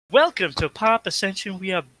Welcome to Pop Ascension.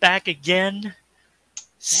 We are back again. Yes,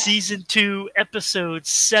 Season 2, Episode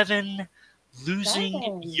 7, Losing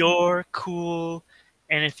exciting. Your Cool.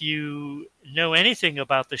 And if you know anything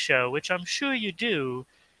about the show, which I'm sure you do,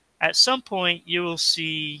 at some point you will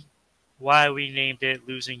see why we named it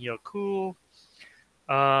Losing Your Cool.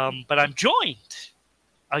 But I'm joined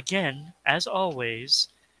again, as always,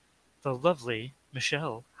 the lovely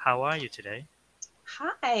Michelle. How are you today?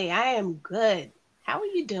 Hi, I am good. How are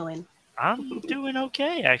you doing? I'm doing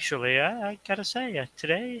okay, actually. I gotta say,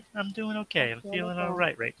 today I'm doing okay. That's I'm feeling all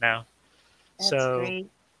wonderful. right now. That's So, great.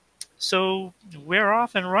 so we're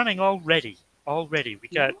off and running already. Already, we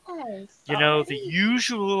got Yes, the already.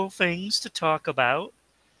 usual things to talk about,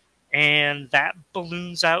 and that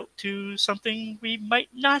balloons out to something we might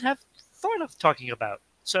not have thought of talking about.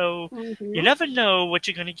 So, you Mm-hmm. never know what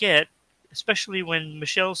you're gonna get, especially when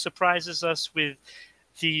Michelle surprises us with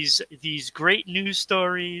these great news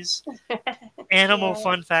stories, animal Yeah.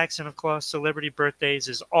 fun facts, and of course, celebrity birthdays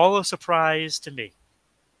is all a surprise to me.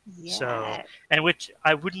 So, Yes. and which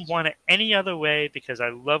I wouldn't want it any other way because I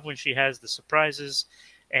love when she has the surprises,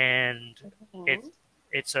 and it Mm-hmm.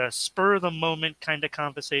 it's a spur of the moment kind of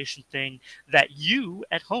conversation thing that you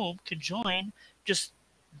at home can join. Just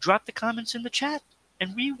drop the comments in the chat,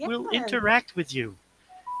 and we Yes. will interact with you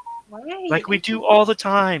like we Right. do all the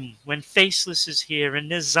time when Faceless is here and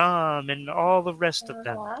Nizam and all the rest of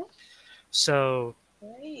them. Uh-huh. So,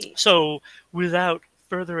 Great. so without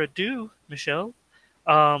further ado, Michelle,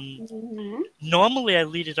 um, Mm-hmm. normally I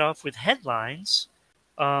lead it off with headlines,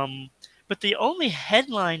 um, but the only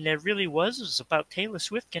headline there really was about Taylor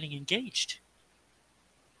Swift getting engaged,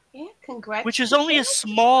 Yeah, which congrats is to only a Taylor.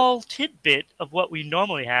 small tidbit of what we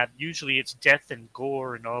normally have. Usually it's death and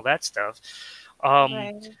gore and all that stuff. Um,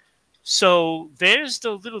 Right. so there's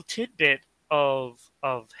the little tidbit of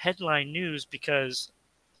headline news because,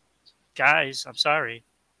 guys, I'm sorry,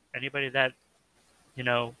 anybody that you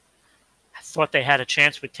know thought they had a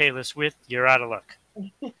chance with Taylor Swift, you're out of luck.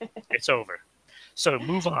 It's over. So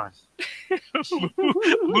move on.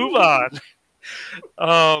 Move on.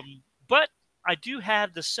 But I do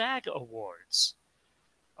have the SAG Awards.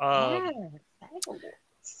 Um, Yes. Tag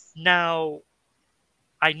awards. now,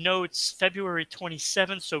 I know it's February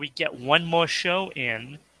 27th, so we get one more show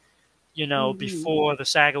in, Mm-hmm. before the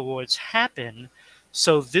SAG Awards happen.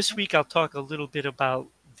 So this week I'll talk a little bit about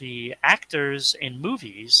the actors in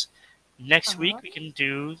movies. Next week Uh-huh. we can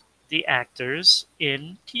do the actors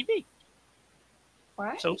in TV.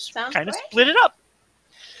 So Right. Sounds kind of great. split it up.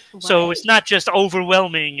 So it's Right. not just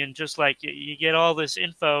overwhelming and just like you get all this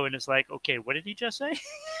info and it's like, okay, what did he just say?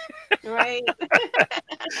 Right.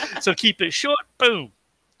 So keep it short. Boom.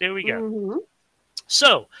 There we go. Mm-hmm.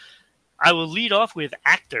 So I will lead off with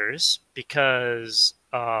actors because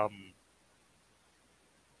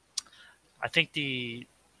I think the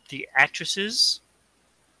actresses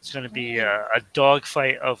is going to be Right. a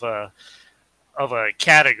dogfight of a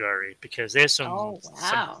category because there's Oh,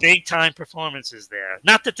 some wow. big time performances there.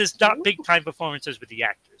 Not that there's not big Ooh. time performances with the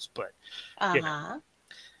actors, but you know.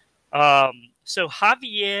 Uh-huh. So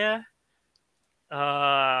Javier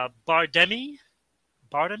Bardemi,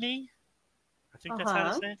 I think that's how to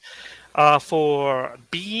Uh-huh. say it, for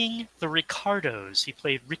being the Ricardos. He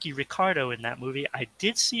played Ricky Ricardo in that movie. I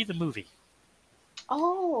did see the movie.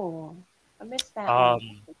 Oh, I missed that one.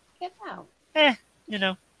 Um, Get out. eh, you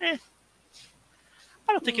know, eh,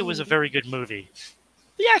 I don't think it was a Mm. very good movie.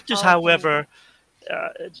 The actors, Okay. however, uh,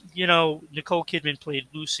 Nicole Kidman played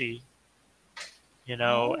Lucy,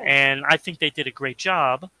 Oh, and I think they did a great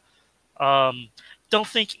job. Um, don't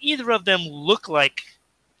think either of them look like,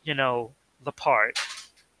 the part,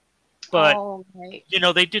 but oh, right.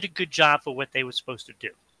 they did a good job for what they were supposed to do.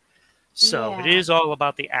 So it Yeah, is all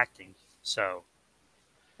about the acting. So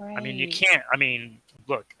I mean, you right. can't. I mean,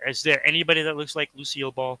 look, is there anybody that looks like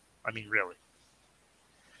Lucille Ball? I mean, really,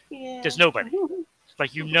 Yeah. there's nobody.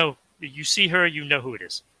 Like you see her, you know who it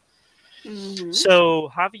is. Mm-hmm. So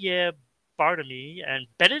Javier Bardemy and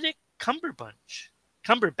Benedict Oh, I'm a bit.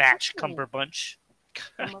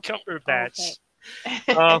 Okay. Cumberbatch,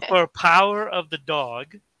 for Power of the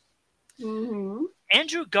Dog. Mm-hmm.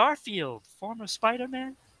 Andrew Garfield, former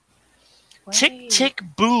Spider-Man. Tick Right. Tick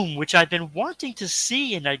Boom, which I've been wanting to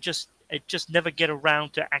see, and I just never get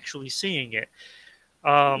around to actually seeing it.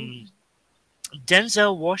 Um, Mm-hmm.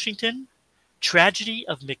 Denzel Washington, Tragedy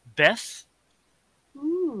of Macbeth,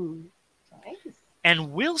 Mm. Nice.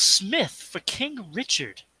 and Will Smith for King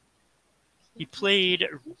Richard. He played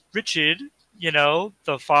Richard,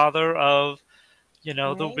 the father of, the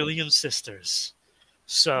Right. Williams sisters. Right.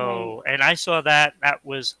 So, and I saw that. That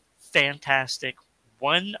was fantastic.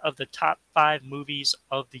 one of the top 5 movies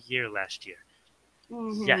of the year last year.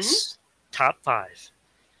 Mm-hmm. Yes, top 5.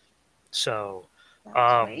 So, That's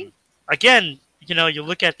um, great. again, you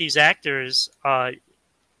look at these actors,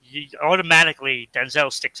 automatically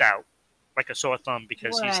Denzel sticks out like a sore thumb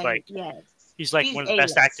because Right. Yes. he's like He's one of the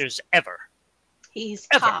best A-list. actors ever, He's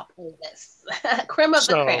ever. top A-list. Creme of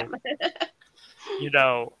the So, creme. you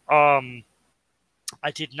know, um,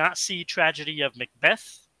 I did not see Tragedy of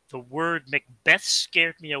Macbeth. The word Macbeth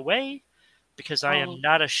scared me away because I am Oh,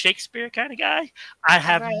 not a Shakespeare kind of guy. I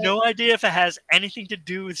have right. no idea if it has anything to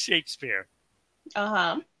do with Shakespeare,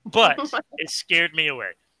 Uh-huh. but it scared me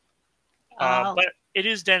away. Oh, But it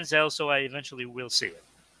is Denzel, so I eventually will see it.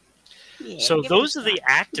 yeah, So give it a those are shot. the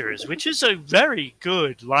actors, which is a very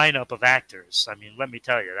good lineup of actors. I mean, let me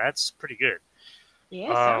tell you, that's pretty good.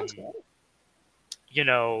 Yeah, sounds Um,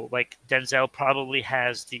 good. like Denzel probably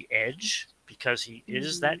has the edge because he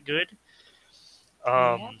is Mm-hmm. that good.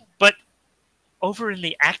 Yeah. But over in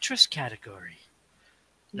the actress category,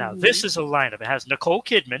 now Mm-hmm. this is a lineup. It has Nicole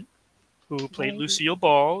Kidman, who played Right. Lucille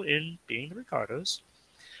Ball in Being the Ricardos,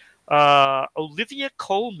 Olivia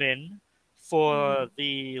Colman Mm-hmm. for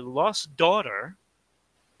The Lost Daughter,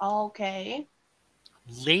 Okay.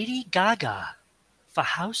 Lady Gaga for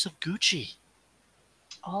House of Gucci.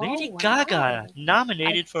 Oh, Lady wow. Gaga I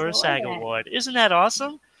nominated for a saw SAG that. award. Isn't that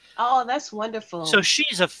awesome? Oh, that's So wonderful.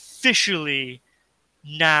 she's officially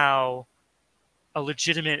now a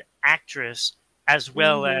legitimate actress as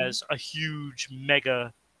well Mm-hmm. as a huge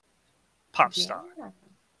mega pop Yeah, star.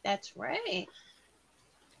 that's right.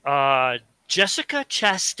 Uh, Jessica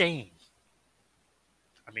Chastain.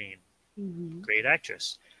 I mean, Mm-hmm. great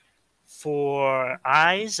actress. For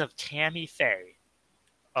Eyes of Tammy Faye.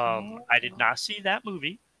 Oh, I did not see that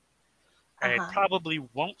movie. I uh-huh. probably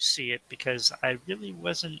won't see it because I really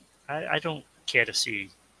wasn't. I don't care to see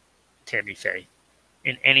Tammy Faye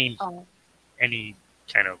in Oh, any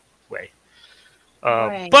kind of way.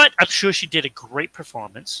 right. But I'm sure she did a great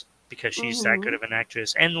performance because she's that good Mm-hmm. of an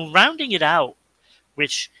actress. And rounding it out,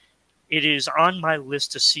 which it is on my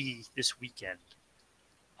list to see this weekend,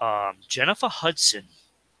 Jennifer Hudson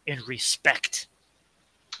in Respect.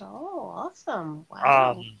 Oh, awesome.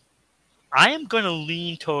 Wow. Um, I am going to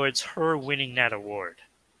lean towards her winning that award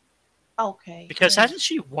Okay, because yeah. hasn't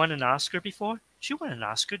she won an Oscar before? She won an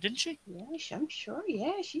Oscar, didn't she? Yeah, I'm sure.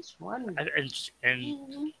 Yeah, she's one. And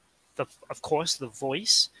Hmm. of course the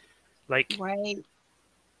voice. Like, Right.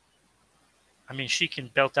 I mean, she can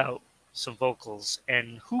belt out some vocals,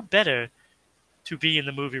 and who better to be in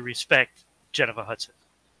the movie Respect, Jennifer Hudson.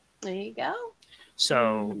 There you go.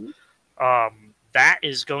 So Hmm. that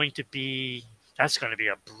is going to be that's going to be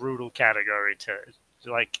a brutal category to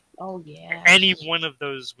like Oh, yeah. any one of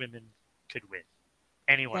those women could win.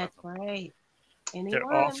 Any one of That's them. right. They're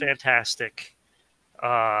all Anyone? fantastic.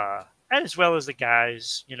 As well as the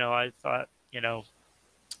guys, I thought,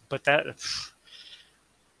 but that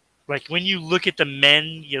like when you look at the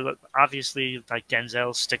men, obviously like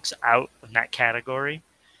Denzel sticks out in that category.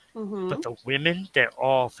 Hmm. But the women, they're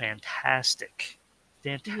all fantastic.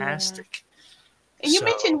 Yeah. Fantastic. And you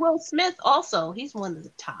mentioned So, Will Smith also. He's one of the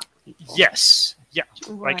top people. yes. Yeah.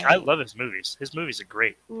 Like, I Right. love his movies. His movies are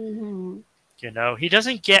great. Hmm. He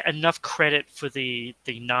doesn't get enough credit for the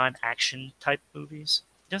non action type movies.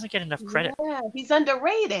 He doesn't get enough credit. Yeah, he's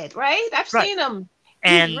underrated, right? I've Right. seen him.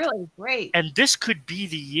 He's And really great. and this could be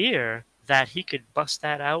the year that he could bust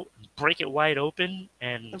that out, break it wide open,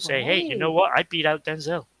 and say, "Hey, you know Right. what? I beat out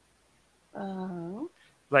Denzel." Uh-huh.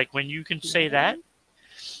 Like when you can say Yeah. that,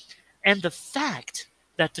 and the fact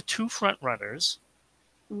that the two front runners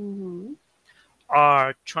Hmm.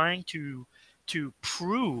 are trying to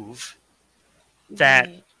prove that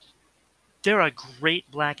Right. there are great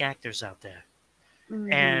black actors out there.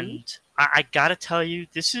 Hmm. And I gotta tell you,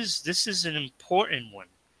 this is an important one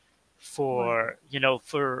Right.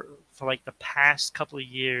 for for like the past couple of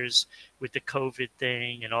years with the COVID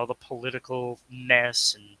thing and all the political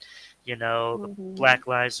mess and the Hmm. Black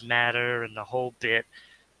Lives Matter and the whole bit.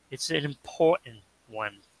 It's an important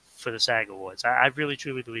one for the SAG Awards. I really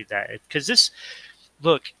truly believe that because this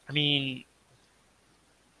look, I mean,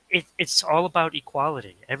 it's all about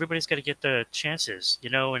equality. Everybody's got to get the chances,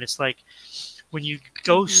 and it's like when you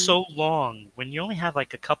go Hmm. so long, when you only have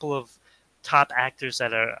like a couple of top actors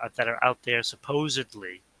that are out there,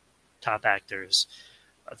 supposedly top actors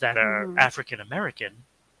that are Hmm. African American,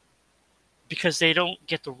 because they don't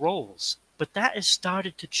get the roles. But that has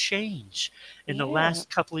started to change in the Yeah. last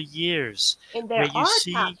couple of years, And where there you are top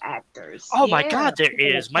see, actors. oh my Yeah. God, there People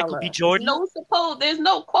of is Michael B. color. There's Jordan. no suppose. There's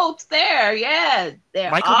no quotes there. Yeah, there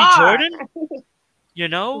Michael B. are. Jordan,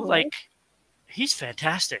 Right. like he's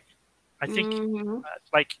fantastic. I think Mm-hmm.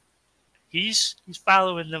 like he's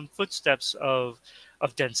following them footsteps of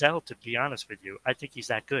Denzel. To be honest with you, I think he's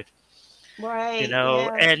that good. Right. Yeah.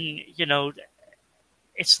 And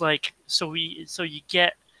it's like so you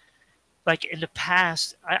get like in the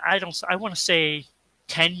past. I don't. I want to say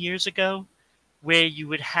 10 years ago, where you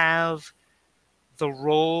would have the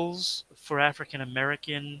roles for African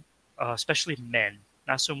American, especially men,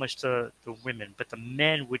 not so much the women, but the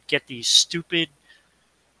men would get these stupid,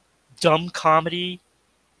 dumb comedy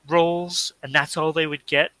roles, and that's all they would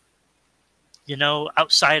get,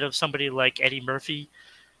 outside of somebody like Eddie Murphy,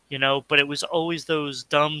 but it was always those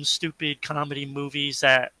dumb, stupid comedy movies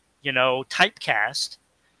that, typecast,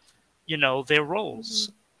 their Mm-hmm.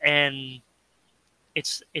 roles. And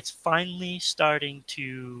it's finally starting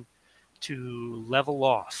to level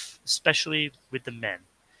off, especially with the men.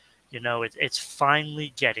 It's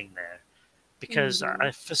finally getting there because Mm-hmm.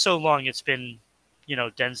 for so long it's been,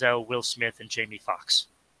 Denzel, Will Smith, and Jamie Foxx.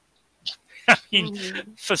 I mean,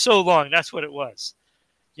 Mm-hmm. for so long that's what it was,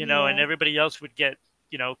 and Yeah. everybody else would get,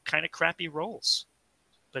 kind of crappy roles.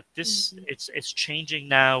 But this, Mm-hmm. it's changing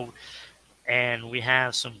now, and we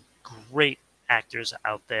have some great actors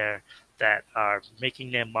out there that are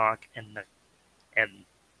making their mark, and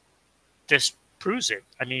this proves it.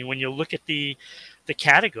 I mean, when you look at the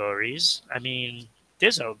categories, I mean,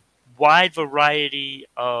 there's a wide variety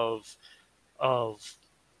of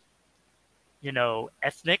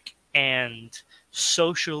ethnic and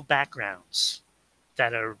social backgrounds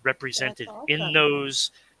that are That's represented in awesome.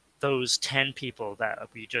 those 10 people that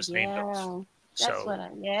we just named off. Yeah. That's So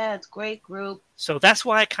what yeah, it's great group. so that's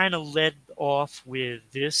why I kind of led off with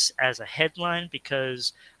this as a headline,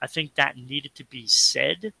 because I think that needed to be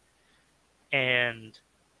said. And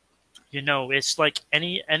it's like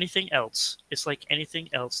anything else. It's like anything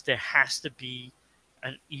else. There has to be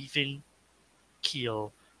an even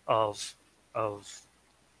keel of of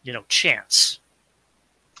chance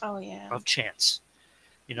Oh yeah. chance.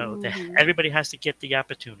 Mm-hmm. Everybody has to get the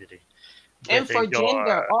opportunity. And Whether for gender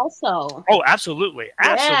you're also. oh, absolutely,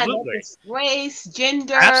 Yeah, not absolutely, just race,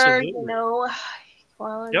 gender, absolutely. Yep.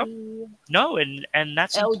 equality, No, and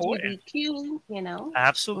that's important. LGBTQ, Mm-hmm.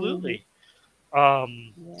 Absolutely.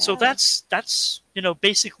 So Yeah, that's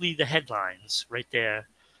basically the headlines right there.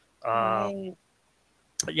 right.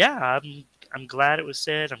 But yeah, I'm glad it was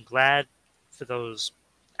said. I'm glad for those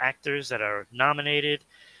actors that are nominated.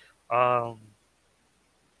 Um,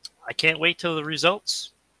 I can't wait till the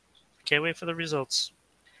results. I can't wait for the results.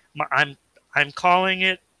 I'm calling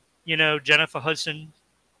it. Jennifer Hudson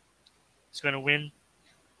is going to win,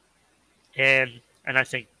 and I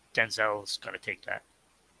think Denzel is going to take that.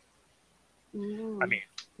 I Mm, mean,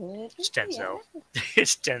 could be, it's yeah. Denzel.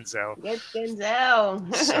 It's Denzel. Get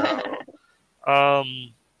Denzel. So,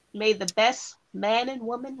 um, May the best man and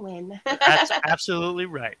woman win. that's absolutely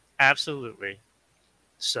right. Absolutely.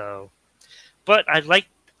 So, but I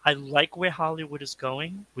like where Hollywood is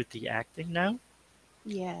going with the acting now.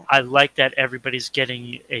 Yeah. I like that everybody's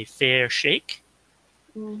getting a fair shake.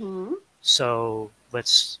 Mm-hmm. So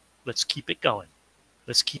let's keep it going.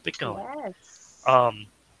 Let's keep it going. Yes. Um,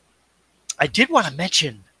 I did want to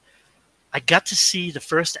mention I got to see the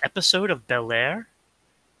first episode of Bel Air.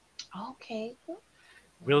 Okay.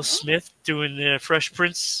 Will Well, Smith doing the Fresh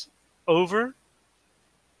Prince over,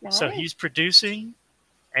 so he's nice. producing,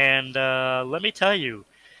 and let me tell you,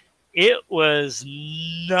 it was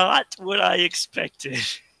not what I expected.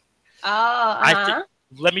 Oh, I think. uh-huh.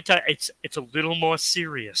 Let me tell you, it's a little more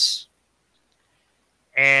serious.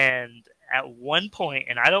 And at one point,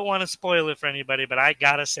 and I don't want to spoil it for anybody, but I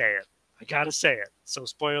gotta say it. I gotta say it. So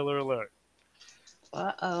spoiler alert.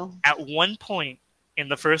 Uh-oh. At one point in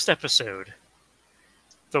the first episode,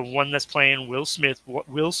 the one that's playing Will Smith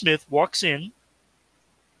walks in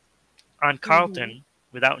on Mm-hmm. Carlton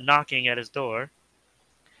without knocking at his door,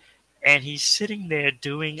 and he's sitting there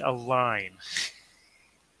doing a line,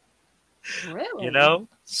 Really?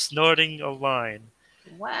 snorting a line.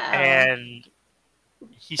 Wow. And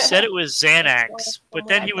he said it was That's far Xanax, from but what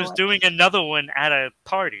then I he was thought. doing another one at a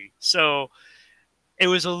party. So it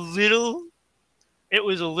was a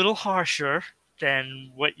little harsher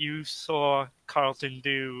than what you saw Carlton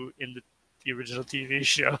do in the original TV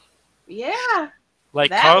show. Yeah, Like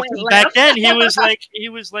that went Carlton back left. then, he was like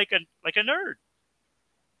a nerd.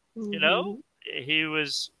 You know, Hmm. he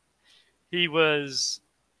was,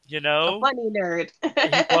 you A know, funny nerd.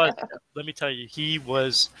 he was. Let me tell you, he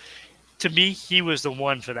was. To me, he was the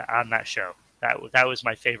one for that on that show. That was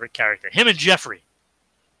my favorite character. Him and Jeffrey,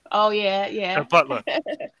 Oh yeah, the yeah. butler.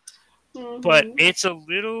 But Hmm. it's a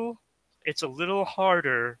little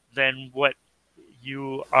harder than what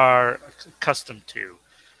you are accustomed to.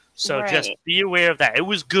 So just Right. be aware of that. It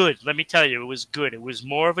was good. Let me tell you, it was good. It was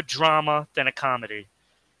more of a drama than a comedy.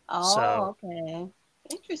 So, Oh, okay.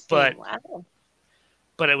 but Interesting. Wow.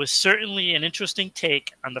 it was certainly an interesting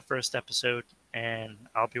take on the first episode, and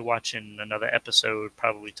I'll be watching another episode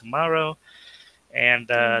probably tomorrow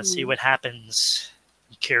and see Hmm. what happens.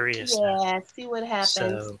 I'm curious now. Yeah, see what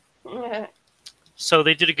happens. So, so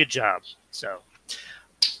they did a good job. So,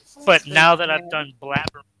 That's but good to now that I've hear. done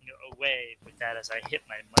blabbering away with that as I hit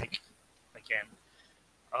my mic again,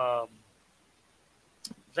 um,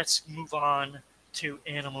 let's move on to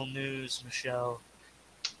animal news, Michelle.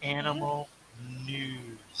 Yeah. Animal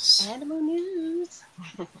news. Animal news.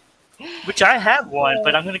 Which I have one,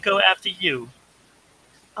 but Okay. I'm going to go after you.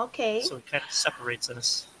 Okay. So it kind of separates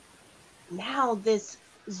us. Now this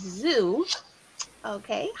zoo,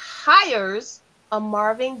 okay, hires a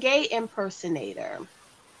Marvin Gaye impersonator.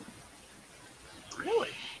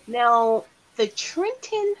 Really? Now, the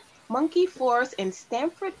Trenton Monkey Forest in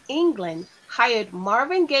Stamford, England, hired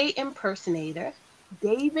Marvin Gaye impersonator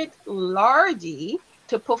David Largy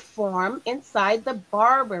to perform inside the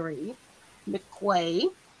Barbary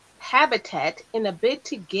McQuay habitat in a bid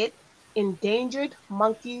to get endangered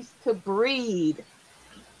monkeys to breed.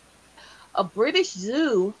 A British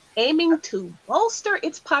zoo aiming to bolster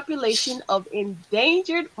its population of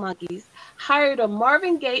endangered monkeys hired a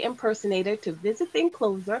Marvin Gaye impersonator to visit the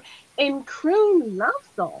enclosure and croon love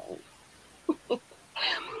songs.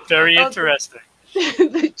 Very Of the, interesting.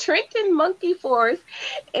 the Trenton Monkey Forest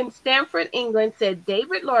in Stamford, England, said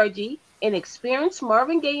David Largy, an experienced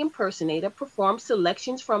Marvin Gaye impersonator, performed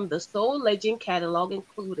selections from the Soul Legend catalog,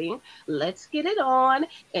 including Let's Get It On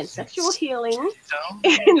and Sexual Healing,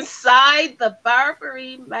 inside the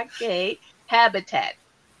Barbary Mackay habitat.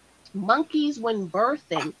 Monkeys, when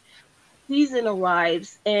birthing season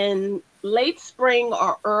arrives in late spring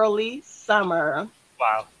or early summer.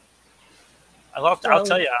 Wow. I'll tell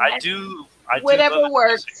So you, that's I do love whatever impersonation.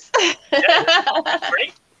 works. Yeah, it's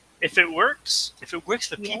great. If it works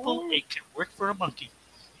for people, Yeah. it can work for a monkey.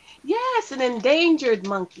 Yes, an endangered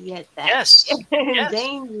monkey at that. Yes,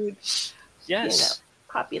 yes, Endangered, you know, yes.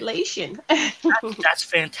 population. That's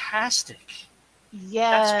fantastic.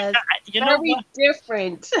 That's Yes, fantastic. You know what? very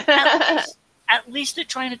different. At least, they're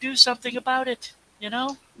trying to do something about it. You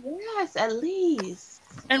know, Yes, at least.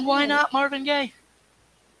 and why Yes, not Marvin Gaye?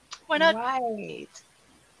 Why not? right.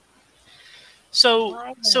 So,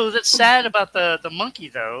 Why not? that's sad about the monkey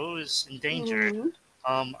though is endangered.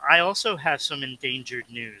 Hmm. I also have some endangered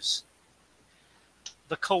news.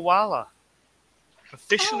 The koala,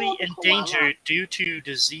 officially Oh, the koala. endangered due to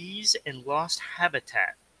disease and lost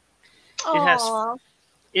habitat. It has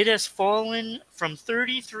Oh, fallen from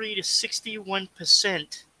 33 to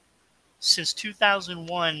 61% since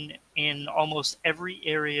 2001 in almost every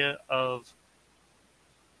area of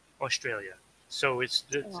Australia. So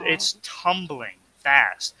oh. it's tumbling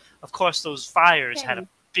fast. Of course, those fires had a Okay.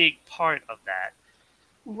 big part of that.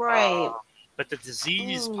 Right. Uh, but the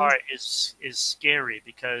disease Mm. part is scary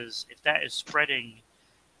because if that is spreading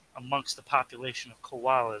amongst the population of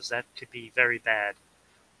koalas, that could be very bad.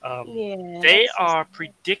 Yeah, They that's so are sad.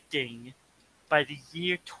 predicting by the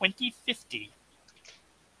year 2050,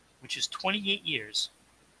 which is 28 years,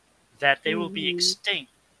 that they will be Hmm.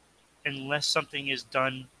 extinct unless something is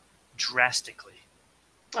done drastically.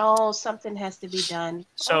 Oh, something has to be done.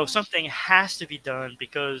 So Oh, something has to be done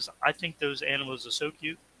because I think those animals are so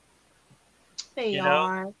cute. they You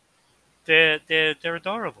know, are. they're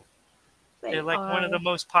adorable. They're They like one of are. the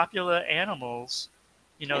most popular animals.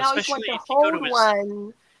 You know, And I always want especially to if you go hold to his.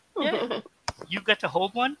 one. Yeah, you got to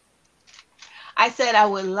hold one. I said I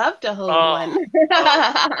would love to hold Oh, one. oh,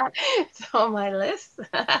 It's on my list.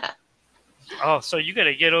 oh! So you got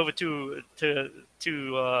to get over to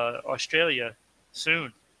Australia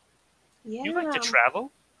soon. You like to Yeah.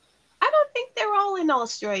 travel? I don't think they're all in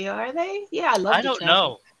Australia, are they? Yeah, I love I to don't travel.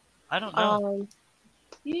 know. I don't know. Um,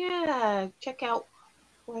 yeah, check out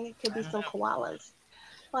where there could I be don't some know. koalas.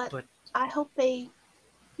 But But I hope they,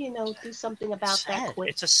 do something it's about that sad.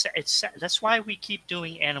 quick. It's sad. That's why we keep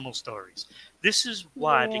doing animal stories. This is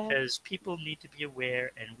why Yeah, because people need to be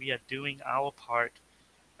aware, and we are doing our part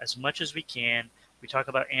as much as we can. We talk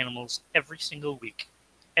about animals every week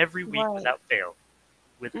right. without fail,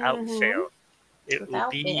 without Mm-hmm. fail. It will Without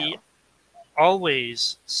be fail.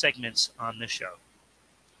 always segments on the show.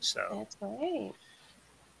 So, That's right.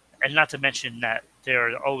 and not to mention that there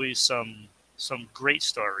are always some great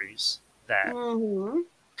stories that Mm-hmm.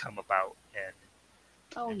 come about, and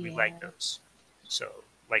Oh we like yeah. those. So,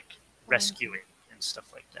 like Mm-hmm. rescuing and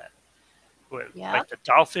stuff like that. Yep. Like the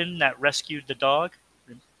dolphin that rescued the dog.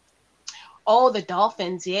 Oh, the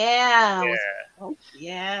dolphins. Yeah, Yeah, I was Oh,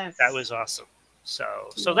 That yes. was awesome.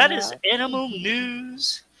 So that is Yeah. animal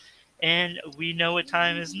news, and we know what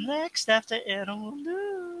time is next after animal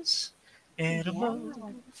news. Yeah. Animal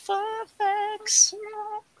fun facts.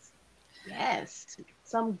 Yes.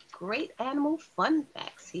 Some great animal fun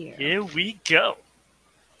facts here. Here we go.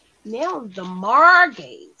 Now, the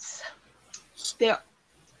margays. There,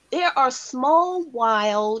 there are small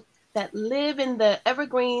wild that live in the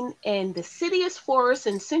evergreen and deciduous forests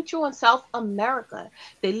in Central and South America.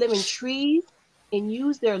 They live in trees and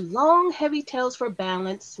use their long, heavy tails for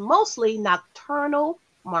balance, mostly nocturnal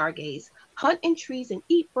margays. Hunt in trees and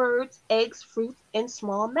eat birds, eggs, fruits, and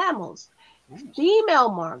small mammals. Ooh.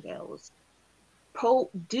 Female margals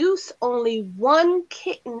produce only one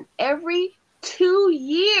kitten every 2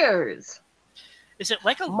 years. Is it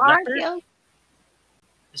like a leopard? Margals,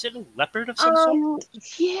 Is it a leopard of some sort? um,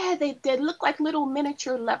 yeah, they look like little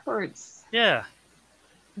miniature leopards. Yeah,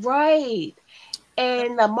 Right.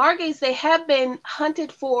 And the margays, they have been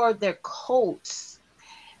hunted for their coats,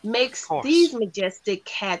 of makes these course. majestic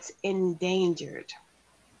cats endangered.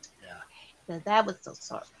 Yeah. So that was so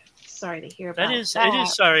sorry. Sorry to hear That about is, it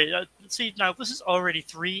is, that. sorry. See, now this is already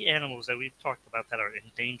three animals that we've talked about that are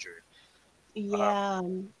endangered. Um,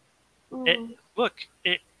 Yeah. it, Mm, look,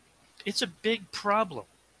 it's a big problem.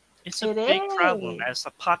 It's a it big problem. is. As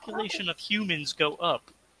the population of humans go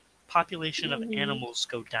up, population of Hmm. animals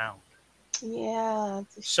go down. Yeah,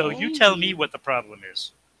 it's a So you tell me shame. what the problem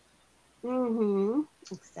is.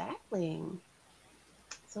 Exactly.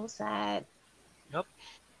 So sad. Yep.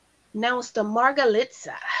 Now it's the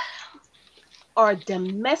Margalitza, or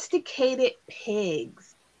domesticated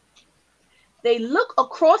pigs. They look a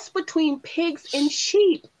cross between pigs and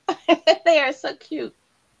sheep. They are so cute.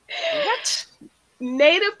 What?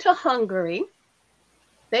 Native to Hungary,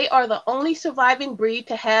 they are the only surviving breed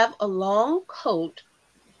to have a long coat.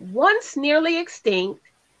 Once nearly extinct,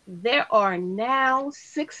 there are now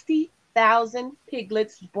 60,000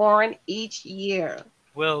 piglets born each year.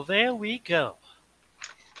 Well, there we go.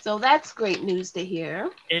 So that's great news to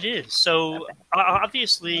hear. It is. So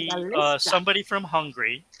About obviously, Margalitza. somebody from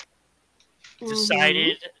Hungary Mm-hmm.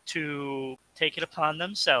 decided to take it upon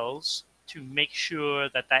themselves to make sure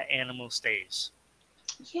that that animal stays.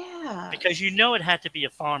 Because you Yes. know it had to be a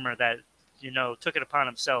farmer that took it upon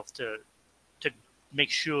himself to make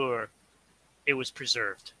sure it was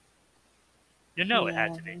preserved. You know it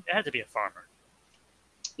had Yeah. to be. It had to be a farmer.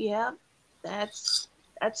 Yeah. That's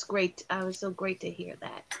that's great. I was so great to hear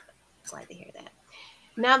that. Glad to hear that.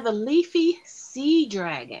 Now the leafy sea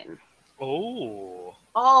dragon. Oh,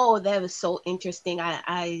 Oh, that was so interesting.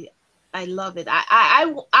 I love it.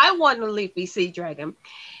 I want a leafy sea dragon.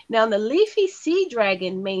 Now the leafy sea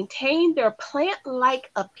dragon maintain their plant-like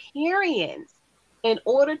appearance in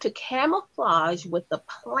order to camouflage with the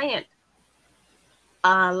plant,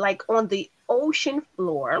 like on the ocean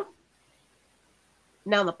floor.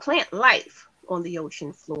 Now the plant life on the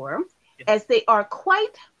ocean floor, yeah. as they are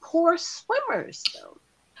quite poor swimmers, though,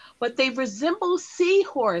 but they resemble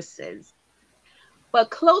seahorses,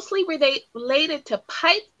 but closely related to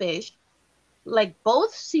pipefish. Like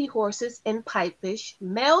both seahorses and pipefish,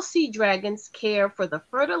 male sea dragons care for the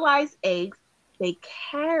fertilized eggs. They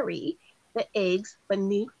carry the eggs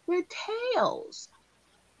beneath their tails.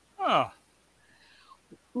 Huh.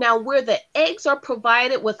 Now, where the eggs are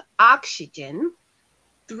provided with oxygen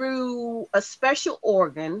through a special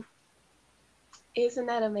organ, isn't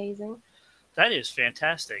that amazing? That is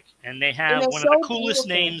fantastic, and they And have they're one of the so coolest beautiful.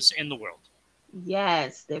 names in the world.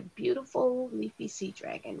 Yes, they're beautiful leafy sea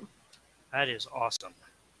dragon. That is awesome.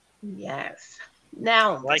 Yes.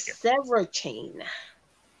 I Now, the like it. sever chain.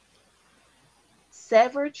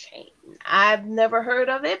 Sever chain. I've never heard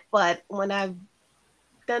of it, but when I've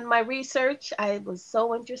done my research, I was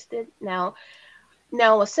so interested. Now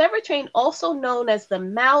a sever train, also known as the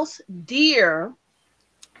mouse deer,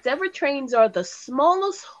 sever trains are the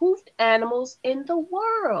smallest hoofed animals in the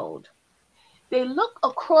world. They look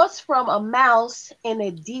across from a mouse and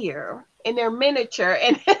a deer, and they're miniature,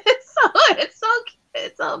 and it's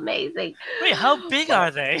so amazing. Wait, how big But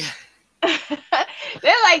are they?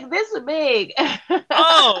 they're like this big.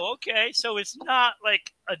 Oh, okay. So it's not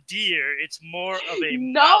like a deer; it's more of a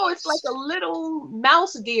No, it's like a mouse. little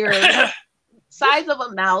mouse deer, I size of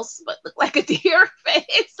a mouse, but look like a deer face.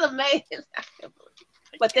 It's amazing.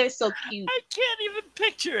 But can't. they're so cute. I can't even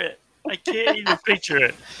picture it. I can't even picture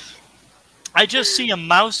it. I just see a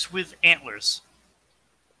mouse with antlers.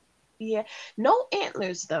 Yeah. No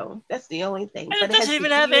antlers though. That's the only thing. And it But it doesn't has the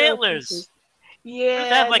even have ear antlers. pieces. Does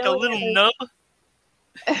it have Yeah, like a no little antlers. nub?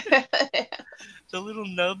 The little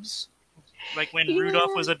nubs, like when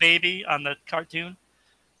Rudolph Yeah. was a baby on the cartoon.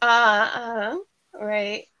 Uh-uh.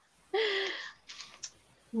 Right.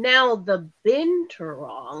 Now the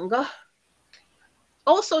binturong,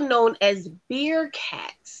 also known as beer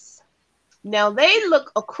cats. Now they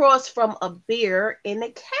look across from a bear and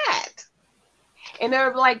a cat, and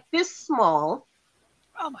they're like this small,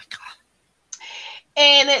 Oh my god!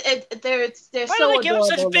 and they're Why do so they give them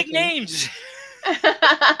such adorable big looking. names?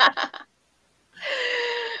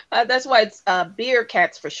 That's why it's beer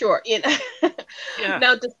cats for short. You know. Yeah.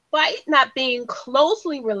 Now, despite not being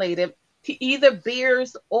closely related to either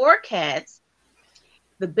bears or cats,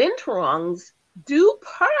 the binturongs do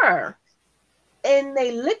purr, and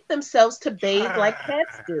they lick themselves to bathe like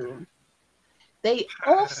cats do. They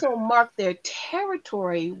also mark their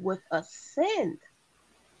territory with a scent.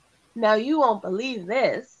 Now, you won't believe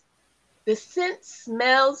this. The scent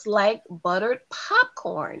smells like buttered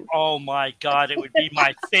popcorn. Oh my god! It would be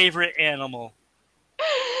my favorite animal.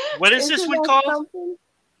 What is this Isn't one that called? something?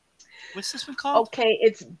 What's this one called? Okay,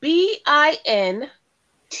 it's Binturong,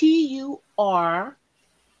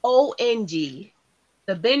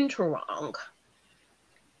 the binturong.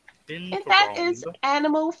 And that is Binturong.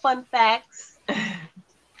 animal fun facts.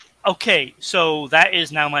 Okay, so that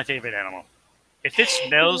is now my favorite animal. If it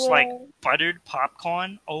smells like Yeah, buttered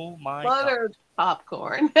popcorn, oh my god. buttered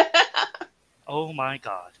popcorn. Oh my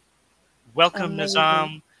god. Welcome, Amazing.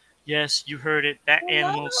 Nizam. Yes, you heard it. That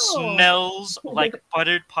animal Hello. smells like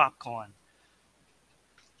buttered popcorn.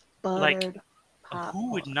 Like, Buttered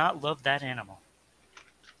who would popcorn. not love that animal?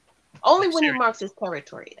 Only Like, when he seriously. marks his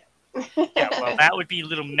territory. Yeah, well, that would be a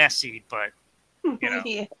little messy, but, you know.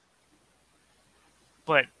 Yeah.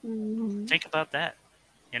 But Mhm. think about that.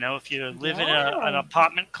 If you live in an Yeah.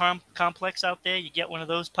 apartment complex out there, you get one of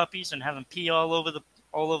those puppies and have them pee all over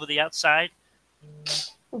the outside,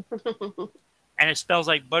 and it smells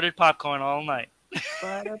like buttered popcorn all night.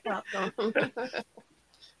 Buttered popcorn.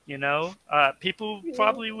 People Yeah.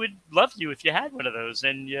 probably would love you if you had one of those,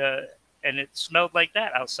 and it smelled like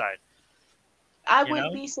that outside. I You wouldn't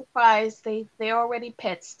know, be surprised they're already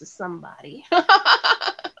pets to somebody.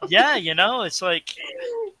 yeah. It's like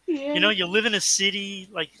Yeah. you live in a city.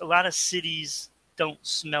 Like a lot of cities don't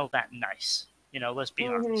smell that nice. Let's be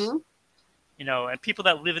honest. Mhm. And people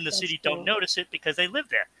that live in the That's city don't true. notice it because they live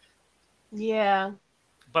there. Yeah.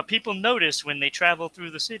 But people notice when they travel through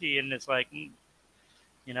the city, and it's like,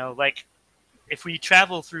 like if we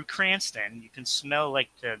travel through Cranston, you can smell like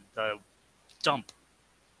the dump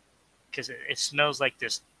because it smells like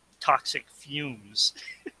this toxic fumes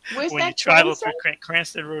Where's when you that travel Cranston? through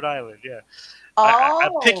Cranston, Rhode Island. Yeah, I'm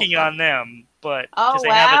Oh. picking on them, but because Oh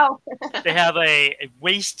they have a wow. they have a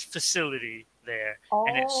waste facility there,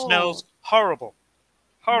 and it Oh. smells horrible,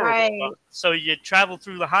 horrible. Right. So you travel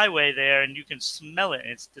through the highway there, and you can smell it,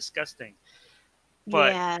 and it's disgusting.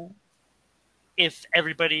 But Yeah. if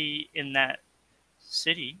everybody in that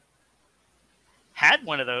city had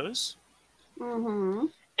one of those,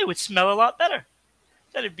 Mhm. it would smell a lot better.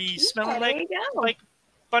 That'd be Yeah, smelling there like you go. like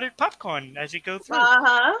buttered popcorn as you go through,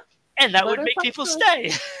 Uh-huh. and that would Butter make people popcorn.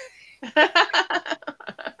 stay.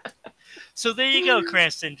 So there you go,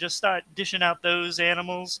 Cranston. Just start dishing out those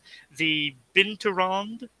animals, the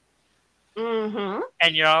binturong, Mhm.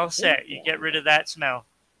 and you're all set. You get rid of that smell.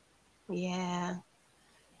 Yeah.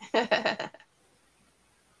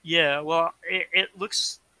 Yeah, well, it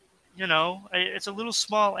looks, it's a little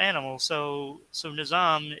small animal, so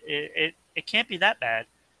Nizam, it can't be that bad.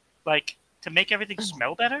 Like to make everything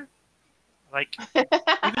smell better, like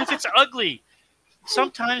even if it's ugly,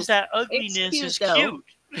 sometimes that It's ugliness cute is though. cute.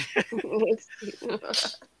 It's cute.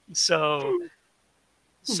 So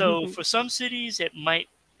so for some cities, it might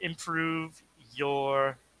improve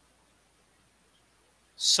your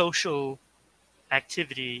social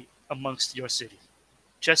activity amongst your city.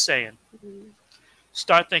 Just saying.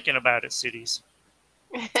 Start thinking about it, cities.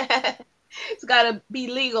 It's got to be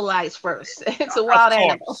legalized first. It's a Of wild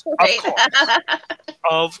animal, course, of right? course,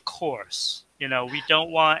 of course. We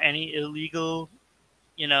don't want any illegal,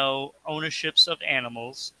 ownerships of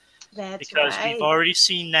animals That's because we've right. already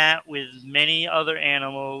seen that with many other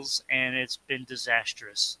animals, and it's been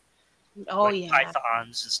disastrous, Oh like yeah.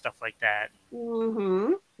 pythons and stuff like that.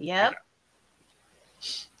 Mhm. You know, Yep.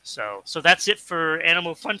 so that's it for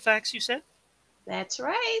animal fun facts. You said, That's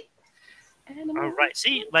right. all Animal. right.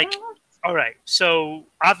 See, like, all right. So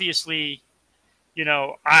obviously,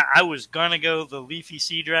 I was gonna go the leafy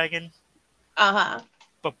sea dragon, Uh-huh.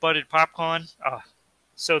 but buttered popcorn.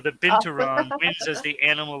 So the Oh, binturong wins as the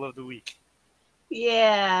animal of the week.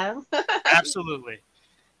 yeah. Absolutely.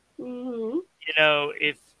 Mhm.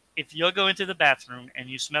 If you'll go into the bathroom and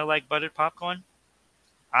you smell like buttered popcorn,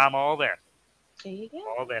 I'm all there. There you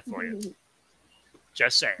All there for you. go.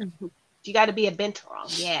 Just saying. You got to be a Benteron.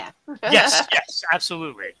 Yeah. Yes, yes,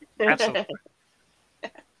 absolutely, absolutely.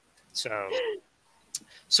 So,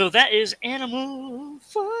 so that is animal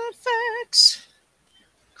fun facts.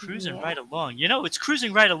 Cruising Yeah. right along. You know, it's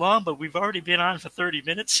cruising right along, but we've already been on for 30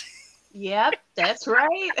 minutes. Yep, that's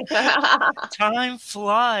right. Time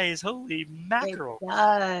flies. Holy It mackerel.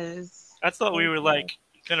 does. I thought we It were does. like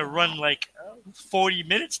going to run Wow. like 40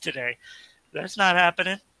 minutes today. That's not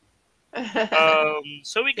happening. So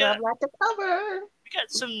Still have a lot to cover. we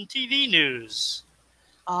got some TV news.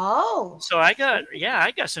 Oh, So I got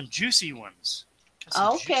some juicy ones. Got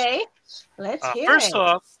some juicy okay. ones. Let's hear First it.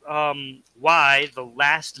 off, why The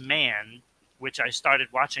Last Man, which I started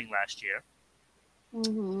watching last year.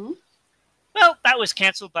 Mm-hmm. Well, that was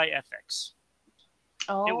canceled by FX.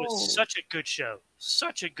 It was Oh. such a good show.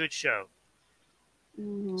 Such a good show.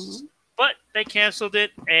 Mm-hmm. But they canceled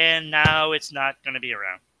it, and now it's not going to be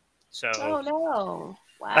around. So Oh no.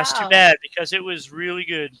 that's too Wow. bad because it was really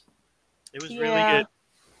good. It was really Yeah. good.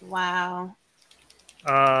 Wow.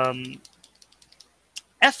 Um,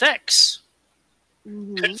 FX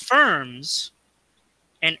Mm-hmm. confirms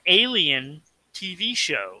an Alien TV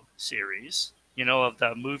show series, of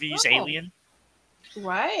the movies Oh, Alien.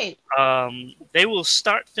 right. They will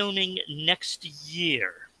start filming next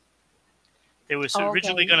year. They was Okay.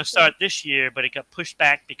 originally going to Okay. start this year, but it got pushed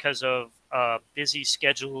back because of busy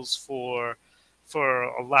schedules for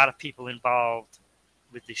a lot of people involved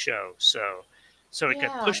with the show. So it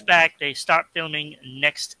got Yeah. pushed back. They start filming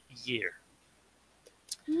next year.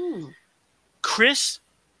 Hmm. Chris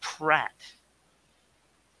Pratt.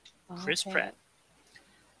 Chris Okay. Pratt.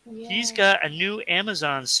 He's Yeah. got a new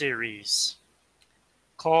Amazon series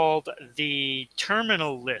called The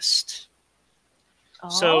Terminal List.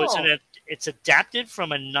 So Oh. it's adapted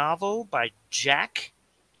from a novel by Jack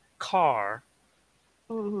Carr.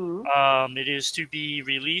 Mm-hmm. It is to be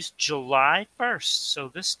released July 1st, so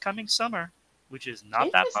this coming summer, which is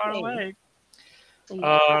not that far Interesting. away.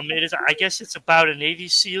 Yeah. It is. I guess it's about a Navy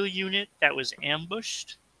SEAL unit that was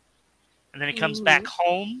ambushed, and then he comes back Mm-hmm.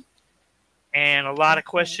 home, and a lot of Okay.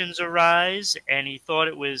 questions arise, and he thought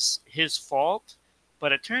it was his fault,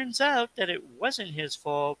 but it turns out that it wasn't his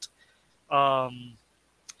fault. Um,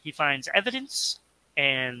 he finds evidence,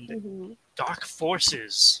 and Mm-hmm. dark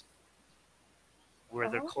forces were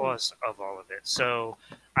the Oh. cause of all of it. So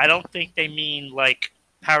I don't think they mean like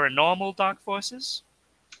paranormal dark forces.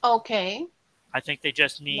 Okay. I think they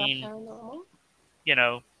just Not mean, paranormal. you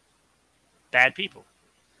know, bad people.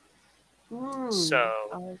 Hmm. So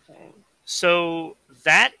Okay. so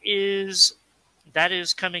that is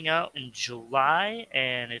coming out in July,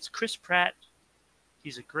 and it's Chris Pratt.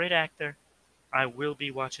 He's a great actor. I will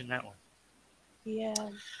be watching that one. Yeah.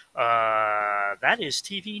 That is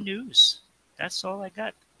TV news. That's all I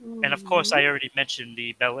got. And of course, Mm-hmm. I already mentioned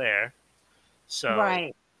the Bel Air. So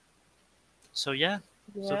Right. so yeah.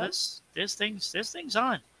 So Yeah. there's things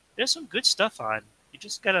on. There's some good stuff on. You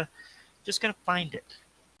just gotta find it.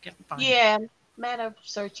 Gotta find it. Yeah. Matter of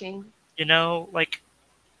searching. Like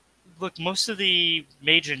look, most of the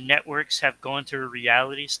major networks have gone to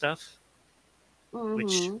reality stuff, which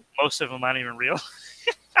Mm-hmm. most of them aren't even real.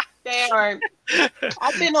 They aren't.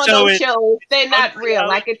 I've been on So those it's shows. They're not real.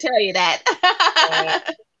 I unreality. can tell you Uh,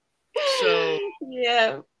 that. so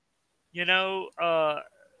Yeah. you know, uh,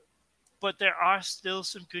 but there are still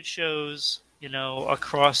some good shows,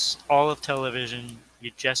 across all of television.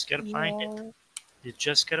 You just gotta find it. Yeah. You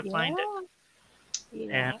just gotta find it. Yeah.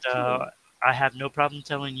 You And have to. I have no problem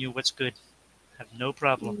telling you what's good. Have no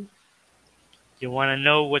problem. Mm-hmm. You want to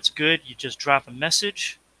know what's good? You just drop a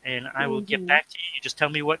message, and I will get Mm-hmm. back to you. You just tell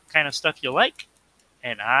me what kind of stuff you like,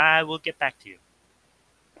 and I will get back to you.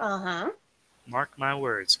 Uh-huh. Mark my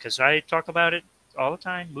words, because I talk about it all the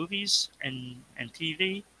time. Movies and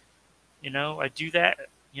TV. I do that.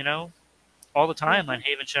 All the time on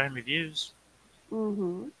Haven Shine Reviews,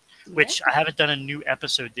 Mm-hmm. Yeah. which I haven't done a new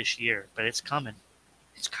episode this year, but it's coming.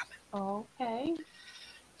 It's coming. Okay.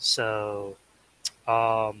 So,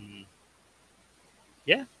 um,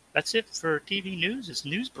 yeah, that's it for TV news. It's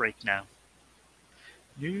news break now.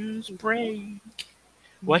 News Yeah. break.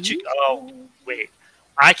 What you? Oh, Newsroom. wait.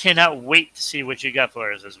 I cannot wait to see what you got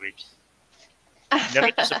for us this week.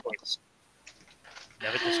 Never disappoints.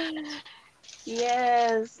 Never disappoints.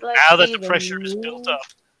 Yes. Let's Now that see the the pressure is built news up,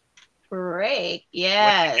 break.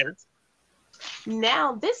 what you Yes. got?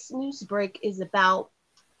 Now, this news break is about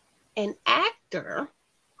an actor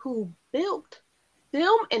who built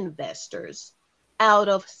film investors out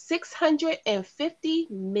of $650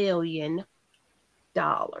 million.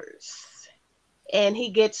 And he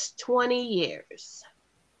gets 20 years.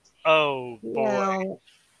 Oh boy. Now,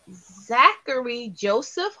 Zachary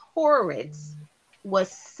Joseph Horowitz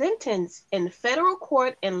was sentenced in federal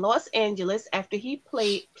court in Los Angeles after he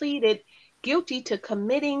pleaded guilty to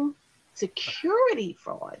committing security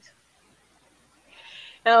fraud.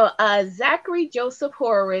 Now, Zachary Joseph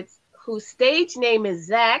Horowitz, whose stage name is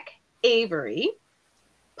Zach Avery,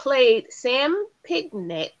 played Sam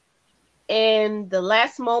Pignet in The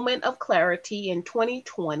Last Moment of Clarity in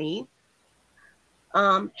 2020.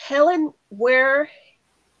 Helen, where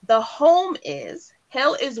the home is,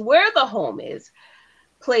 Hell is Where the Home Is,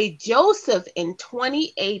 played Joseph in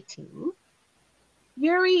 2018.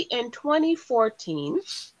 Yuri in 2014.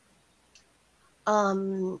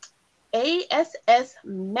 ASS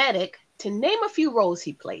Medic, to name a few roles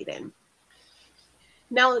he played in.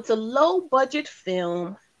 Now, it's a low-budget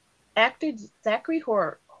film. Actor Zachary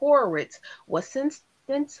Horowitz was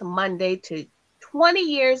sentenced Monday to 20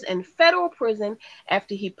 years in federal prison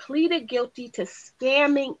after he pleaded guilty to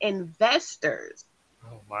scamming investors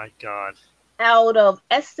Oh my God. out of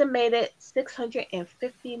estimated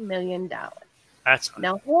 $650 million. That's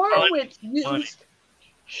Now, Horowitz money.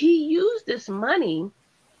 used this money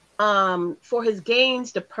for his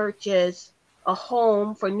gains to purchase a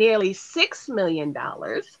home for nearly $6 million,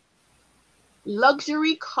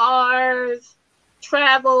 luxury cars,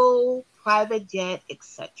 travel, private jet,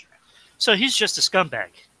 etc. So he's just a scumbag.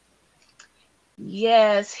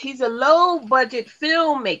 Yes, he's a low budget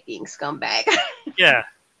filmmaking scumbag. Yeah.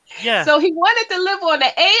 Yeah. So he wanted to live on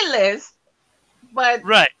the A list, but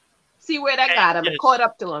Right. see where that got him. Yes. It caught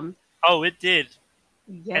up to him. Oh, it did.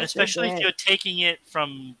 Yes, And especially it if did. you're taking it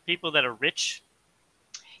from people that are rich.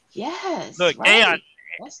 Yes, Look, right.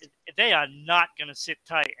 they are not going to sit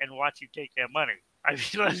tight and watch you take their money. I mean,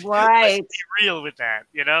 let's Right. be real with that,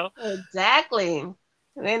 you know? Exactly.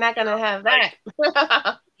 They're not going to have that.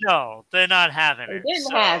 No, they're not having They it.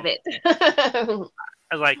 didn't have it.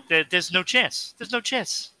 Like, there's no chance. There's no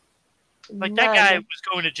chance. Like, that None. guy was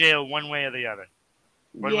going to jail one way or the other.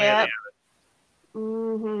 One way or the Yep. other.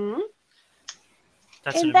 Mm-hmm.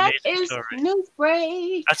 That's And an that amazing is story. news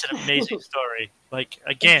break. That's an amazing story. Like, It's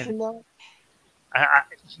again, not-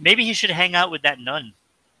 maybe he should hang out with that nun.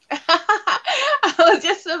 I was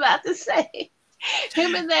just about to say,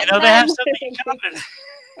 him and that You know, they have nun. something in common.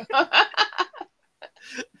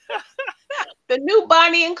 The new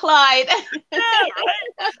Bonnie and Clyde. Yeah, right?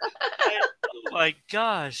 Oh my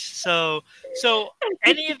gosh. So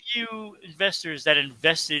any of you investors that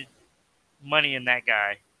invested money in that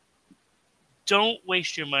guy, don't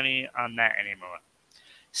waste your money on that anymore.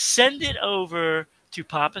 Send it over to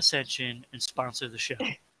Pop Ascension and sponsor the show.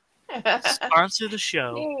 Sponsor the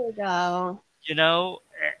show. There you go. You know,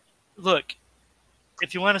 look,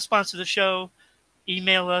 if you want to sponsor the show,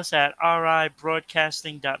 email us at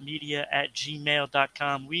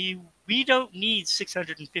ribroadcasting.media@gmail.com. We don't need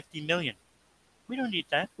 650 million. We don't need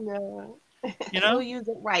that. No. You We'll know? use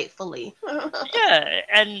it rightfully. Yeah,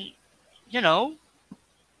 and you know,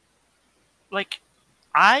 like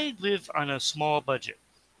I live on a small budget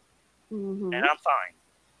Mm-hmm. and I'm fine.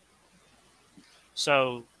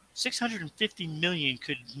 So 650 million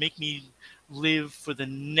could make me live for the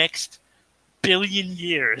next billion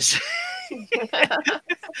years.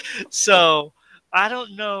 So I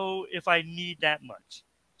don't know if I need that much,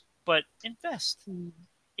 but invest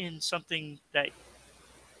in something that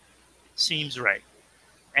seems right.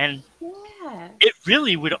 And Yes. it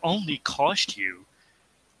really would only cost you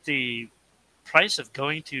the price of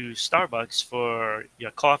going to Starbucks for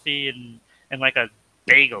your coffee and like a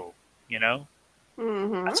bagel, you know?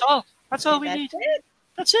 Mm-hmm. That's all. That's all we That's need. it.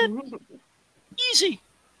 That's it. Mhm. Easy.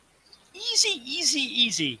 Easy, easy,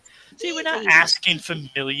 easy. See, we're not Easy. asking for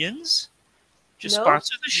millions. Just Nope.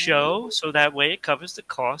 sponsor the show so that way it covers the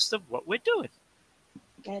cost of what we're doing.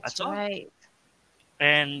 That's all. right.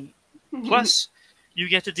 And plus, you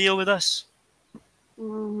get to deal with us.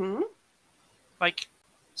 Mm-hmm. Like,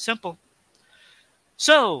 simple.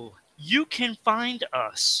 So, you can find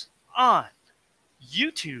us on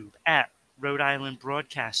YouTube at Rhode Island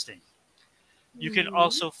Broadcasting. You can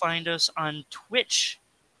also find us on Twitch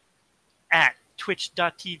at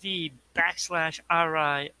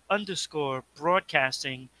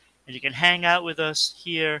twitch.tv/RI_broadcasting. And you can hang out with us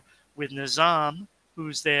here with Nizam,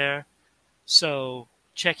 who's there. So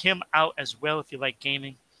check him out as well if you like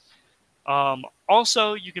gaming.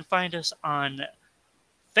 Also, you can find us on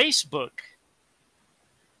Facebook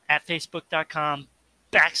at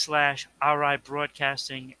facebook.com/RI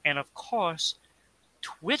Broadcasting. And of course,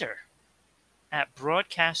 Twitter at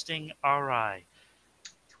Broadcasting RI.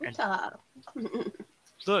 Twitter.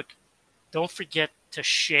 Look, don't forget to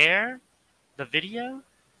share the video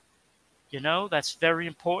That's very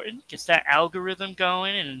important. Gets that algorithm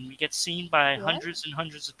going, and we get seen by Right. hundreds and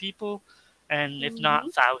hundreds of people, and if Mm-hmm.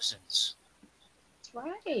 not thousands.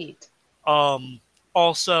 Right. Um,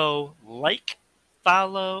 Also, like,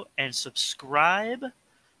 follow, and subscribe,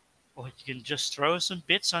 or you can just throw some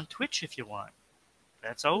bits on Twitch if you want.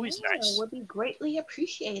 That's Yeah, always nice. would be greatly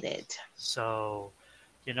appreciated. So,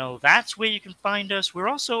 that's where you can find us. We're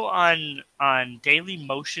also on Daily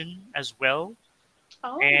Motion as well,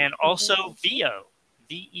 Oh, and also VO,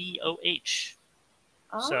 VEOH.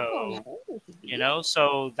 oh, So, nice.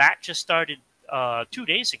 Deal. that just started 2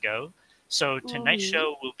 days ago. So tonight's Mm-hmm.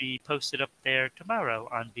 show will be posted up there tomorrow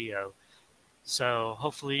on VO. So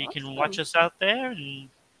hopefully you can watch Awesome. us out there and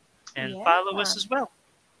Yeah. follow us as well.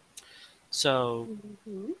 So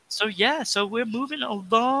Mm-hmm. so we're moving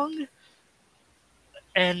along.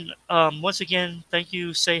 And once again, thank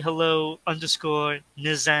you. Say hello underscore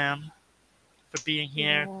Nizam for being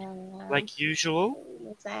here Yeah. like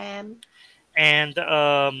usual. Sam. And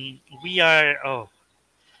we are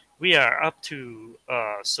up to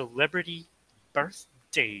celebrity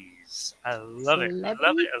birthdays. I love it. I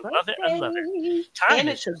love it. Celebrity I love it. I love it. birthdays. Time And is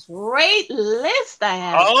it's a just great list I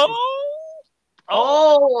have to. oh oh.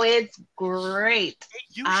 Oh, it's great. It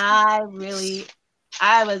usually I is. really,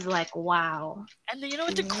 I was like, wow. And you know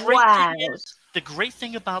what the great thing Wow. is? The great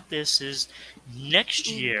thing about this is next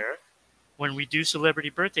Mm. year when we do celebrity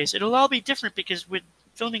birthdays, it'll all be different because we're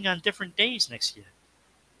filming on different days next year.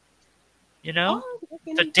 You know, Oh,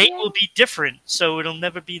 the looking, date yeah. will be different, so it'll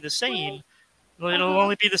never be the Well, same. Well, it'll uh-huh.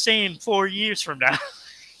 only be the same 4 years from now.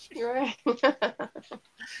 You're right.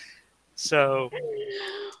 So,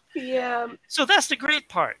 Yeah, so that's the great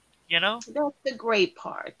part. You know, that's the great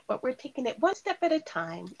part. But we're taking it one step at a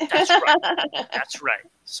time. that's right. That's right.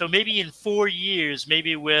 So maybe in 4 years,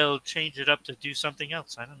 maybe we'll change it up to do something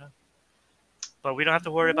else. I don't know, but we don't have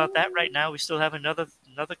to worry about that right now. We still have another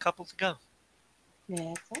couple to go.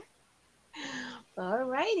 Yeah. All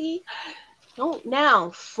righty. Oh,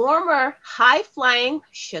 now, former high flying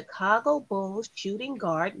Chicago Bulls shooting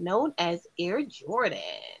guard known as Air Jordan.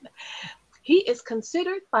 He is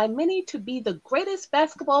considered by many to be the greatest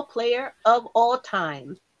basketball player of all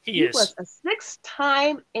time. He He is. was a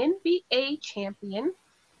six-time NBA champion,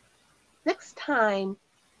 six-time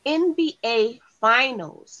NBA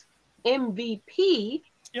Finals MVP,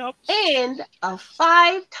 Yep. and a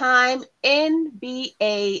five-time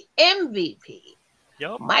NBA MVP.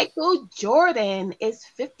 Yep. Michael Jordan is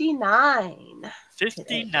 59 today.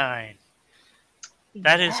 59.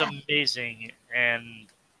 That is Yeah, amazing. And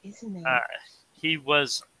isn't uh, it? he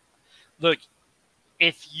was. Look,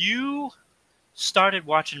 if you started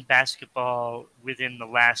watching basketball within the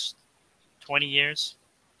last 20 years,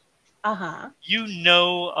 Uh-huh. you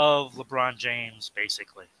know of LeBron James,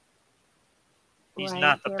 basically. He's Right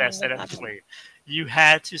not the there best that with ever him. played. You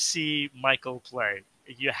had to see Michael play.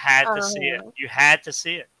 You had to see it. Uh-huh. You had to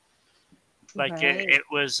see it. Like Right. it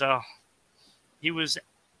was. He was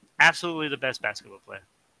absolutely the best basketball player,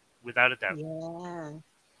 without a doubt. Yeah.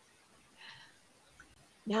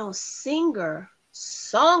 Now, singer,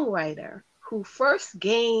 songwriter who first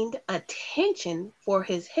gained attention for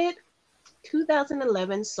his hit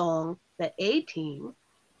 2011 song The A Team,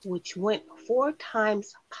 which went 4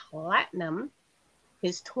 times platinum,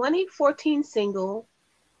 his 2014 single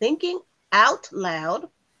Thinking Out Loud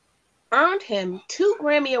earned him 2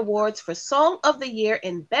 Grammy Awards for Song of the Year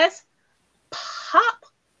and Best Pop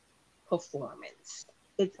Performance.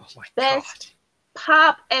 It's Oh my Best god!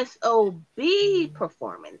 Pop SOB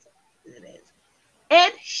Performance. It is.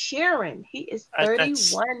 Ed Sheeran, he is That's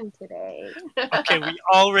 31 today. okay. We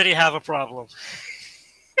already have a problem.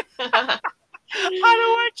 How do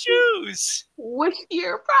I choose? What's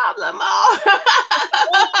your problem? Oh.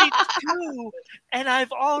 Only two, and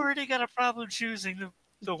I've already got a problem choosing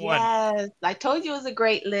the one. Yes, I told you it was a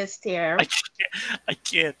great list I here. can't. I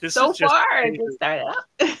can't. This is So just far, it just amazing. started up.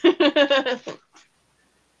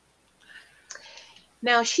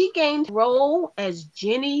 Now, she gained a role as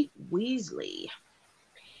Ginny Weasley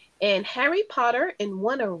in Harry Potter and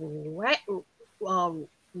won a uh,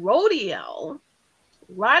 rodeo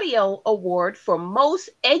award for most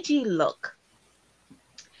edgy look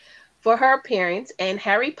for her appearance in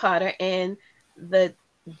Harry Potter and the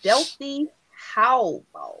Deathly Hallows.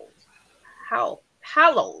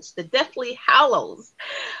 Hallows, the Deathly Hallows.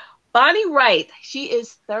 Bonnie Wright, she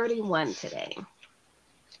is 31 today.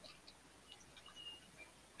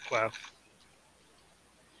 Wow.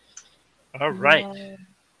 All right, Yeah,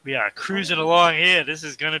 we are cruising along here. This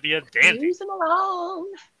is going to be a dandy. cruising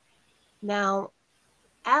along. Now,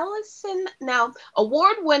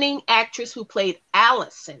 award winning actress who played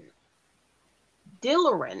Allison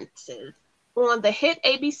DeLaurentis On the hit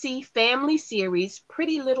ABC family series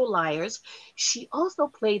Pretty Little Liars, she also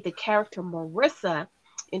played the character Marissa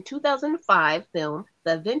in 2005 film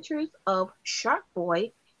The Adventures of Shark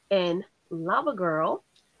Boy and Lava Girl,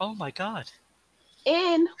 Oh my God.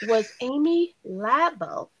 and was Amy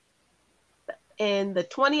Labo in the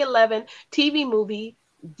 2011 TV movie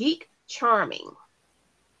Geek Charming.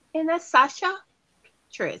 And that's Sasha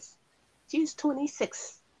Tris. She's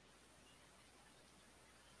 26.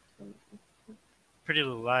 Pretty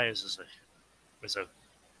Little Liars was a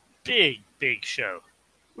big, big show.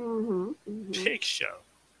 Mm-hmm, mm-hmm. Big show.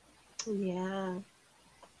 Yeah.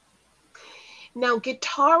 Now,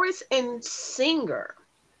 guitarist and singer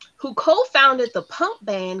who co-founded the punk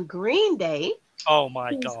band Green Day, Oh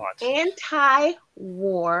my whose God.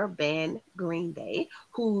 anti-war band Green Day,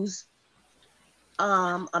 whose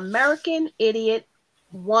American Idiot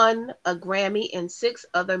won a Grammy and 6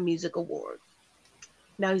 other music awards.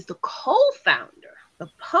 Now he's the co-founder, the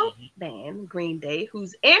punk Mhm. band Green Day,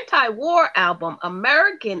 whose anti-war album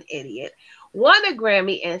American Idiot won a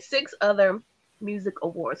Grammy and 6 other music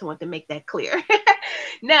awards. I want to make that clear.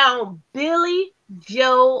 Now, Billy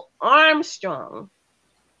Joe Armstrong,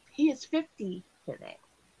 he is 50 today.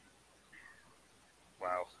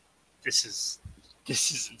 Wow. This is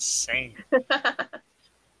insane.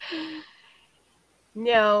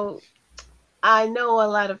 Now, I know a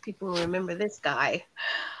lot of people remember this guy.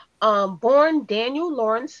 Born Daniel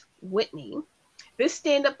Lawrence Whitney, this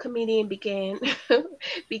stand-up comedian became.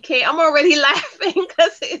 I'm already laughing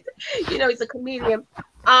because he's a comedian.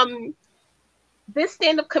 This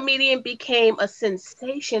stand-up comedian became a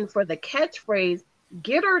sensation for the catchphrase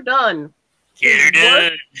 "Get her done." Get His her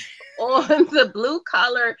work done. on the Blue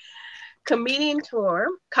Collar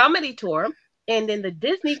comedy tour, and in the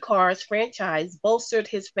Disney Cars franchise bolstered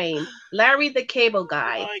his fame. Larry the Cable Oh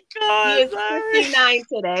Guy. my He God, is Larry. 59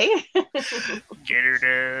 today. Get her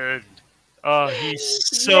done. Oh, he's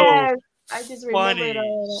so Yes, I just remembered funny.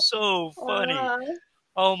 all So that. funny.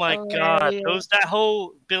 Oh my God. Hilarious. That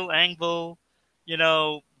whole Bill Engvall,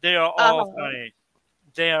 they are all Uh-huh. funny.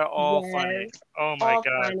 They are all funny. Yes, Oh my all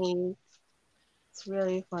God. funny. It's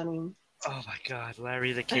really funny. Oh my God,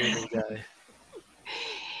 Larry the Cable Guy.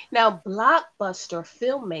 Now, blockbuster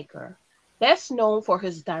filmmaker, best known for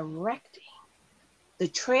his directing the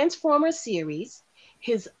Transformers series.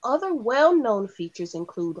 His other well-known features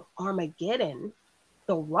include Armageddon,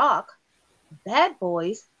 The Rock, Bad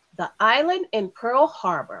Boys, The Island, and Pearl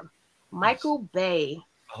Harbor. Michael Bay,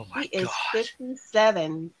 Oh he my is God.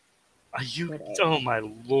 57 Are you? today. Oh my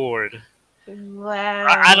Lord. I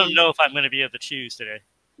Wow. don't know if I'm going to be able to choose today.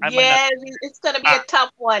 I might not. Yeah, it's going to be I, a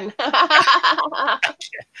tough one.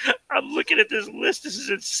 I'm looking at this list. This is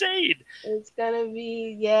insane. It's going to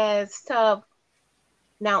be, yes, tough.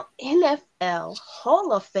 Now, NFL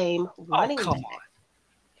Hall of Fame Oh, running come back, on.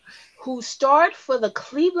 who starred for the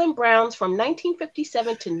Cleveland Browns from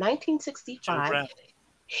 1957 to Joe 1965. Brown.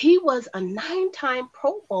 He was a 9-time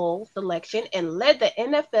Pro Bowl selection and led the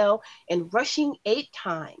NFL in rushing 8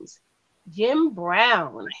 times. Jim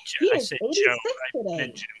Brown, he I is said Joe. 86 I meant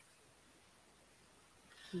today. Jim.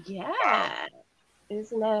 Wow. Yeah,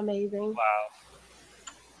 isn't that amazing? Wow.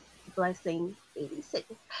 Blessing, 86.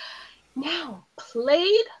 Now,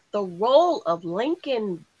 played the role of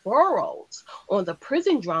Lincoln Burroughs on the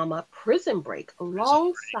prison drama Prison Break Prison Break.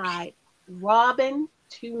 alongside Robin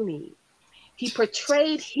Tooney. He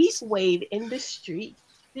portrayed Heatwave in the street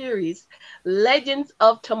series Legends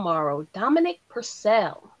of Tomorrow. Dominic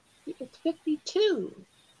Purcell, he is 52.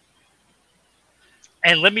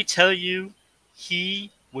 And let me tell you,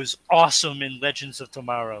 he was awesome in Legends of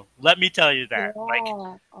Tomorrow. Let me tell you that. Like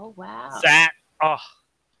Yeah. Oh, wow. that. Oh,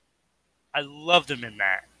 I loved him in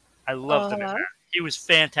that. I loved him in Uh-huh. that. He was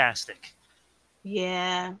fantastic.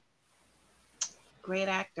 Yeah. Great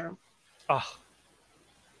actor. Oh,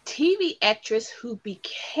 TV actress who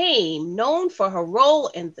became known for her role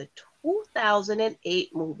in the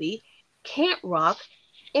 2008 movie Camp Rock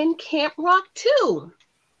and Camp Rock 2,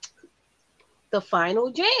 The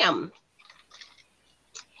Final Jam.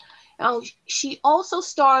 She also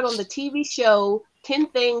starred on the TV show 10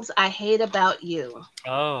 Things I Hate About You.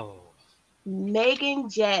 oh, Megan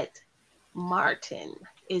Jett Martin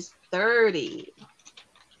is 30.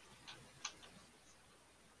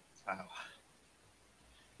 wow.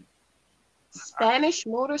 Spanish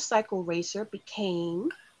motorcycle racer became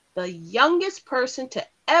the youngest person to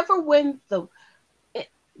ever win the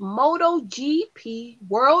MotoGP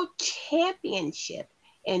World Championship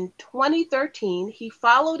in 2013. He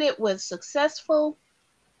followed it with successful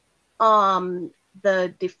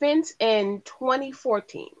the defense in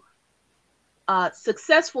 2014.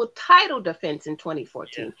 successful title defense in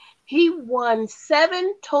 2014. Yeah. He won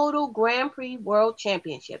 7 total Grand Prix World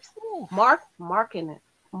Championships. Ooh.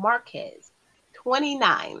 Marquez,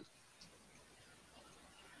 29.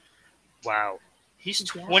 Wow. He's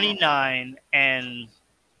Yeah, 29 and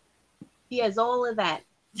he has all of that.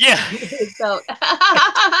 yeah, So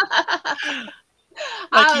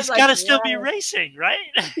like I was he's like, got to still be wow. racing, right?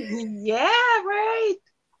 Yeah, right.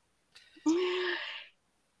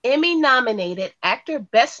 Emmy nominated actor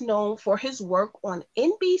best known for his work on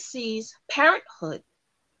NBC's Parenthood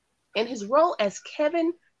and his role as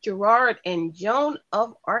Kevin Gerard in Joan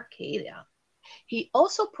of Arcadia. He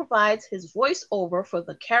also provides his voiceover for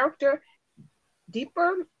the character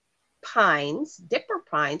Dipper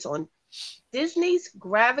Pines on Disney's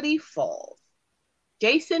Gravity Falls.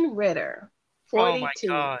 Jason Ritter, Oh my 42.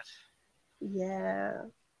 god. Yeah.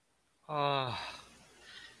 Oh,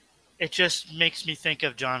 it just makes me think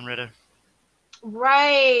of John Ritter.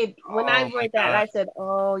 Right. When I Oh my read that, god. I said,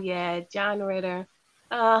 oh, yeah, John Ritter.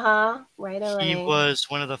 Uh-huh. Right He away. was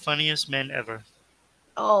one of the funniest men ever.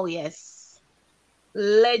 Oh, yes.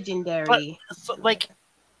 But Legendary. like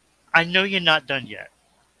I know you're not done yet.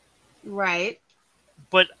 Right.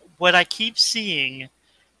 But what I keep seeing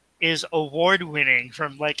is award winning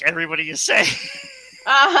from like everybody is saying.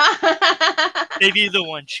 Uh-huh. They've either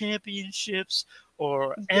won championships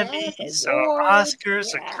or Yes, Emmys or awards.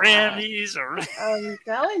 Oscars or Yeah. Grammys or I'm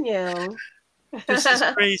telling you. this is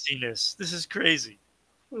craziness. This is crazy.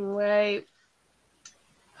 Right.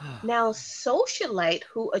 Now, socialite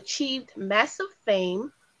who achieved massive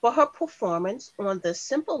fame for her performance on The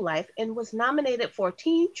Simple Life and was nominated for a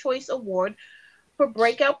Teen Choice Award for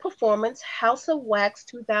breakout performance, House of Wax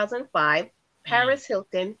 2005, Mm. Paris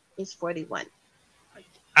Hilton is 41.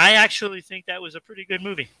 I actually think that was a pretty good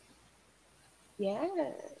movie. Yeah.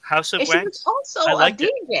 House of And she was Wax. I also a liked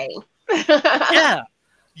it. DJ. Yeah.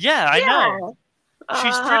 Yeah, I know. Yeah.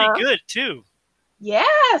 She's pretty Uh-huh. good too.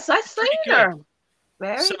 Yes, I She's pretty seen good. her.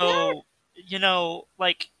 Very good. So,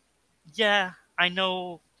 like yeah, I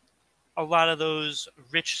know a lot of those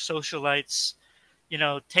rich socialites,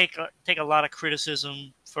 take a lot of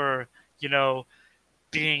criticism for, you know,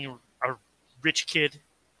 being a rich kid,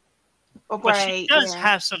 but she Right, does yeah.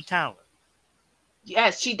 have some talent.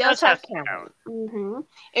 Yes, She she does does have have some talent. talent.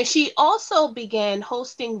 And she also began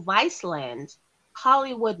hosting Viceland's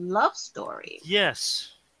Hollywood Love Story.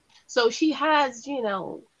 Yes. So she has,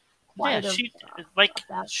 Yeah, quite a like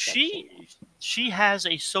about section. she has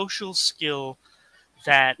a social skill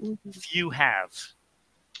that Hmm. few have.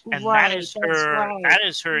 And Right, that's right. that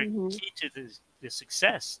is her Hmm. key to the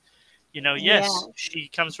success. Yeah. Yes, she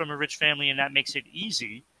comes from a rich family and that makes it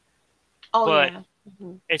easy, Oh, but yeah.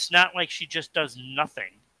 Hmm. it's not like she just does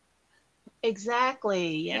nothing,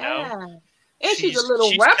 Exactly. you know? Yeah. And she's a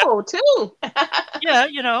little She's got rebel too. yeah,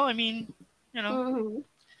 you know, Hmm.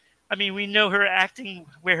 we know her acting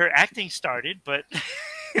where her acting started, but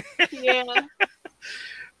Yeah.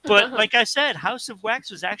 but like I said, House of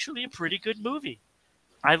Wax was actually a pretty good movie.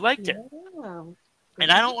 I liked it. Yeah.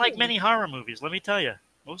 And I Good. don't like many horror movies, let me tell you.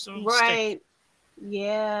 Most of them stink. Right.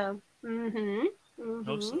 Yeah. Mhm.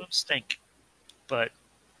 Most Mhm. of them stink. But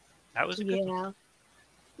that was a good one. Yeah.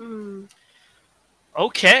 Mm.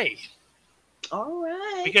 Okay. All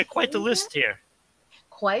We right. got quite the Very good. list here.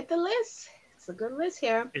 Quite the list. It's a good list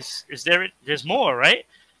here. There's more, right?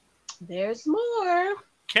 There's more.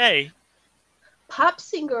 Okay. Pop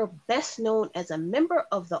singer best known as a member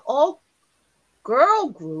of the all-girl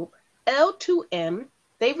group L2M,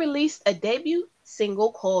 they released a debut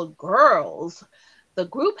single called Girls. The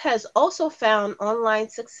group has also found online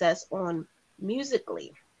success on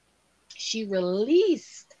Musically. She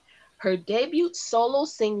released her debut solo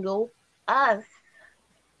single, Us,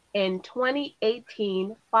 in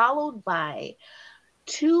 2018, followed by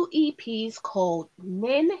 2 EPs called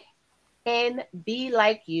Men and Be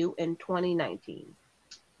Like You in 2019.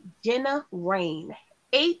 Jenna Rain,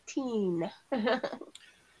 18.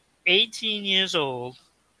 18 years old,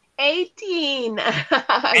 18.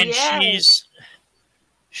 and Yeah.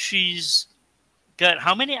 she's got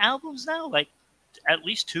how many albums now? Like at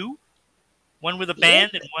least two? One with a Yeah.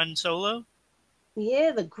 band and one solo?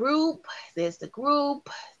 Yeah, the group. There's the group.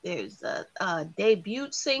 There's a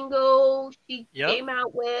debut single she Yep. came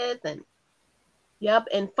out with, and yep,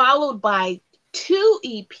 and followed by 2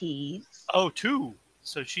 EPs. Oh, two.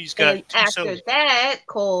 So she's And got two after solos. that,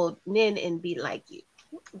 called Nin and Be Like You,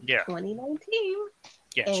 Yeah. 2019.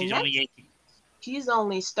 Yeah, And she's only that's 18. she's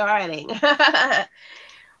only starting.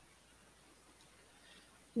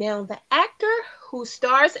 Now, the actor who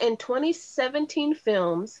stars in 2017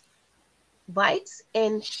 films Weitz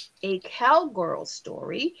in A Cowgirl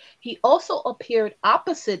Story. He also appeared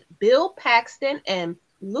opposite Bill Paxton and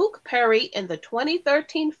Luke Perry in the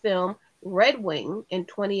 2013 film Red Wing in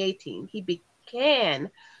 2018. He began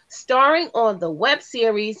starring on the web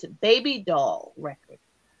series Baby Doll Record.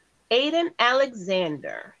 Aiden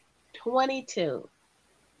Alexander, 22.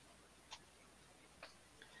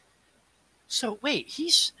 So wait,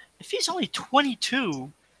 if he's only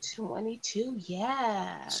 22, 22,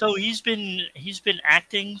 so yes. he's been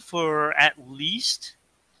acting for at least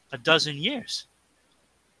a dozen years.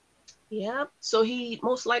 Yep. So he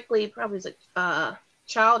most likely probably is a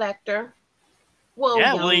child actor. Well,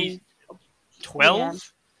 Yeah, well, he's young. Yeah. 12. Wow,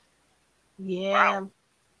 Yeah.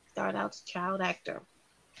 Start out as child actor.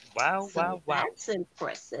 wow, So wow, wow. that's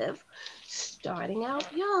impressive. Starting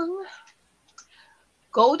out young.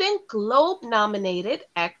 Golden Globe nominated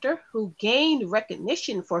actor who gained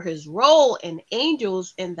recognition for his role in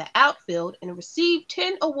Angels in the Outfield and received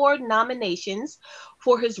 10 award nominations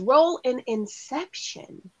for his role in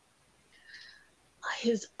Inception.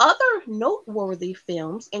 His other noteworthy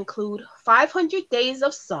films include 500 Days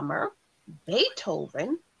of Summer,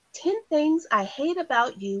 Beethoven, 10 Things I Hate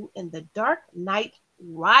About You, and The Dark Knight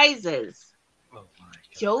Rises. Oh my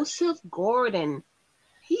gosh, Joseph Gordon,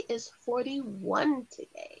 he is 41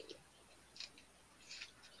 today.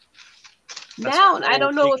 that's a Now, I whole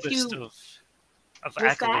don't know big if list you, of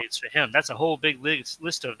what's that? accolades for him. That's a whole big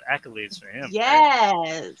list of accolades for him, right?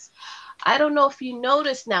 Yes. I don't know if you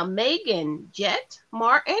noticed now, Megan Jet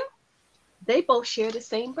Martin, they both share the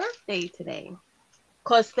same birthday today.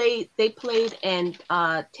 Because they played in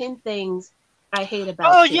 10 Things I Hate Oh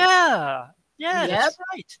About You. yeah, yeah, Yep. that's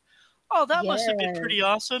right. Oh, that must have been Yes. pretty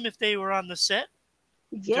awesome if they were on the set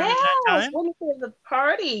during that Yes. time. When for the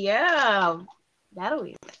party. Yeah. That'll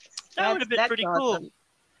be nice. That would have been That's pretty cool. awesome.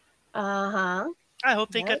 Uh-huh. I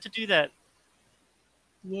hope they got Yep. to do that.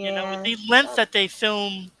 With Yeah. the length that they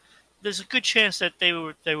film, there's a good chance that they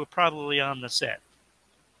were probably on the set.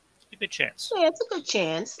 A good chance. Yeah, it's a good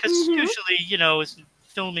chance. Because usually,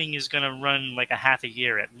 filming is going to run like a half a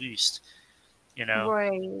year at least, you know.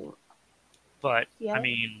 Right. But Yep.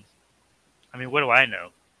 what do I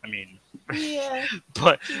know? I mean, Yeah.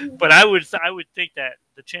 but Mm-hmm. but I would think that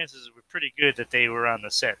the chances were pretty good that they were on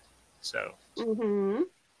the set. So, Mm-hmm.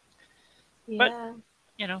 but Yeah.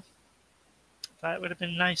 you know, that would have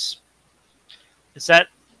been nice. Is that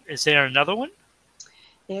is there another one?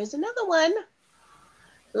 There's another one.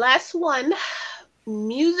 Last one.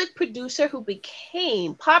 Music producer who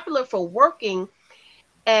became popular for working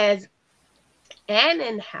as an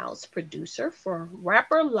in-house producer for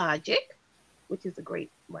rapper Logic, which is a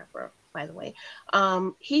great rapper, by the way.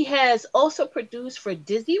 He has also produced for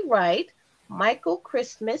Dizzy Wright, Michael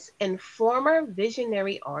Christmas, and former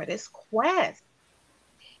visionary artist Quest.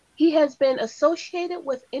 He has been associated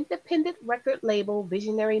with independent record label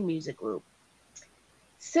Visionary Music Group.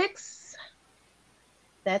 Six,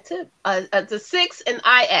 that's it. The Six and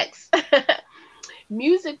IX.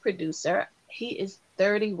 Music producer. He is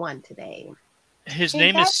 31 today. His And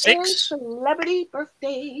name is that is Six. celebrity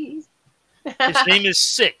birthdays. His name is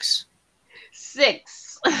Six.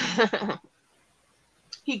 Six.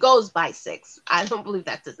 He goes by Six. I don't believe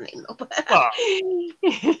that's his name though. Well,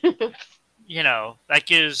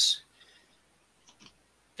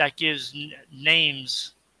 that gives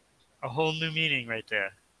names a whole new meaning right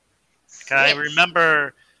there. 'Cause I Six.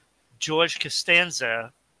 remember George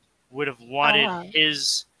Costanza would have wanted Uh-huh.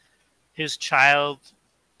 his child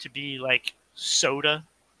to be like Soda,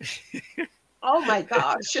 Oh my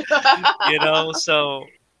gosh. So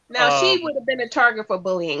Now she would have been a target for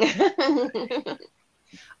bullying.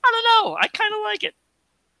 I don't know. I kind of like it.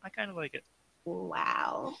 I kind of like it.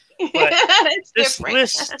 Wow. But It's this different.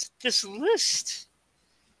 list,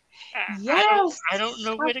 Yes. I don't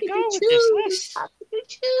know How where to could you go with this choose? list. How could you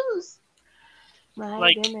choose? My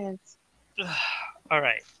Like, goodness. all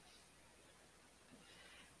right.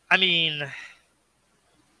 I mean,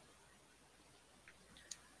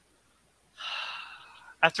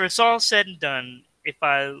 after it's all said and done, if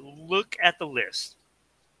I look at the list,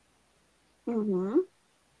 Mm-hmm.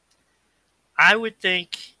 I would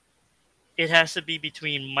think it has to be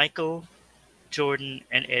between Michael Jordan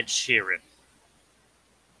and Ed Sheeran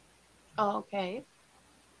Okay.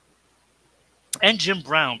 and Jim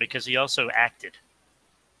Brown because he also acted.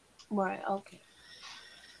 Right. Okay.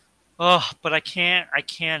 Oh, but I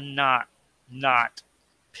cannot not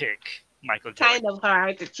pick Michael Kind Jordan. of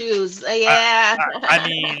hard to choose. I, Yeah. I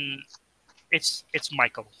mean, it's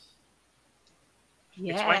Michael.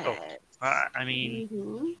 It's Michael. Yes. I mean,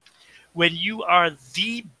 Mm-hmm. when you are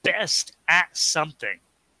the best at something,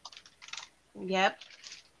 Yep.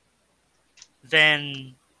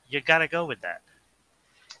 then you got to go with that.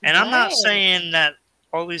 And I'm not Right. saying that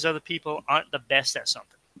all these other people aren't the best at something,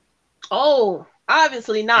 Oh,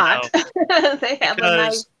 obviously you not. know, They have a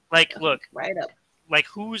nice because like, look, right up. like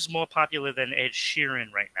who's more popular than Ed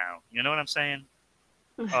Sheeran right now? You know what I'm saying?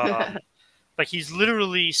 Um, like he's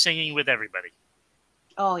literally singing with everybody,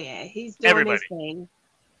 Oh yeah, he's doing his everybody, thing.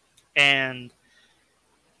 and you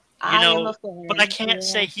I am know, a but I fan. can't Yeah.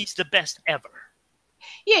 say he's the best ever.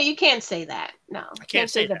 Yeah, you can't say that. No, I can't can't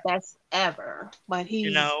say say the that. best ever, but You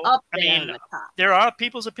he's know, up I there in mean, the top. there are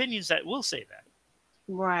people's opinions that will say that,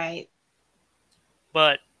 Right.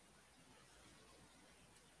 but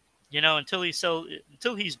until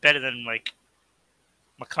he's better than like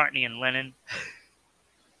McCartney and Lennon,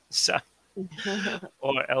 so,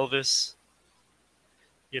 or Elvis,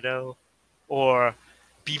 you know, or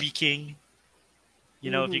BB King. You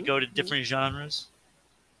know, if you Mhm. go to Mhm. different genres,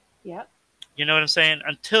 Yep. you know what I'm saying.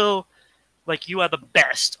 Until like you are the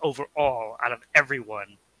best overall out of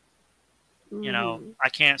everyone, Mhm. I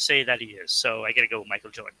can't say that he is. So I got to go with Michael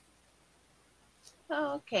Jordan.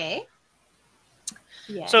 Okay.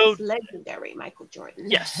 So Yes, legendary Michael Jordan.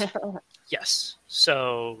 yes, yes.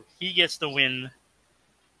 So he gets the win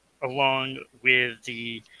along with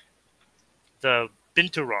the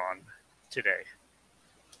Binturon today.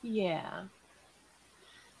 Yeah.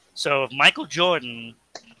 So if Michael Jordan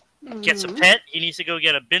gets a Mhm. pet, he needs to go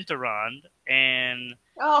get a Binturon, and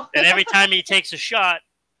Oh. then every time he takes a shot,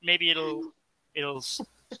 maybe it'll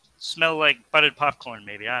smell like buttered popcorn.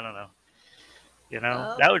 Maybe I don't know.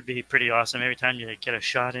 Oh. That would be pretty awesome. Every time you get a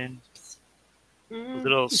shot in, a Mm.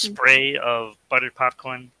 little spray of buttered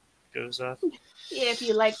popcorn goes off. Yeah, if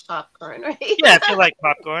you like popcorn, right? Yeah, if you like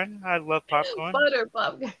popcorn, I love popcorn. Butter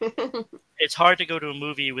popcorn. It's hard to go to a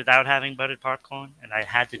movie without having buttered popcorn, and I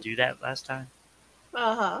had to do that last time.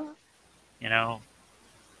 Uh-huh. You know,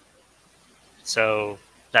 so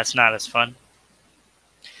that's not as fun.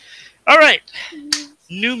 All right,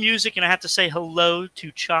 new music, and I have to say hello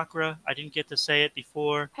to Chakra. I didn't get to say it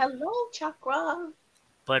before, Hello, Chakra.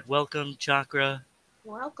 but welcome, Chakra.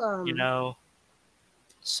 You Welcome. know,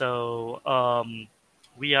 so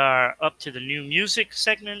we are up to the new music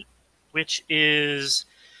segment, which is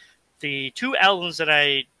the two albums that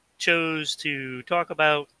I chose to talk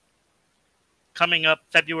about coming up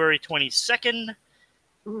February 22nd.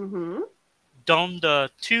 Mm-hmm. Donda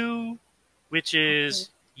 2, which Okay. is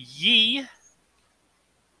Ye,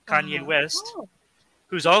 Kanye Uh-huh. West, Oh,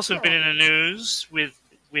 who's also been okay. in the news with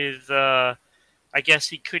I guess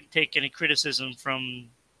he couldn't take any criticism from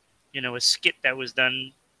a skit that was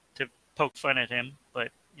done to poke fun at him,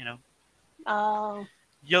 but Oh,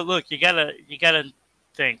 look, you gotta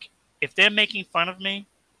think, if they're making fun of me,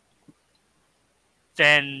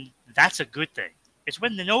 then that's a good thing. It's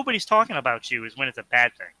when nobody's talking about you is when it's a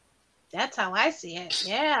bad thing. that's how I see it.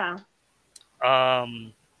 Yeah.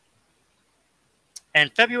 Um,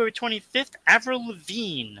 and February 25th, Avril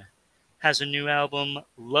Lavigne has a new album,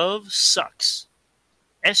 Love Sucks.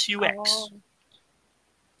 Oh. SUX.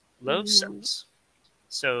 Love Mm-hmm. Sucks.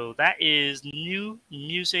 So that is new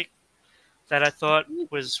music that I thought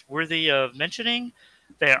was worthy of mentioning.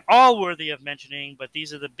 They're all worthy of mentioning, but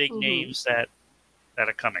these are the big Mm-hmm. names that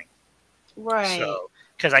are coming. Right. So,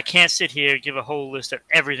 because I can't sit here and give a whole list of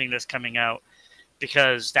everything that's coming out,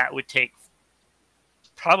 because that would take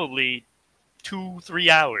probably 2-3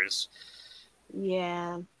 hours.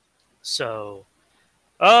 Yeah. So,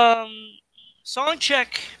 um, song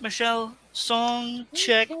check, Michelle. Song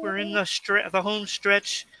check. We're in Okay. the home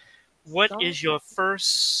stretch. What So is your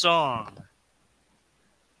first song?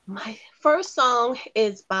 my first song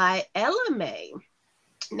is by Ella May.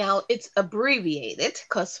 Now it's abbreviated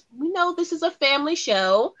because we know this is a family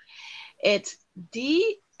show. It's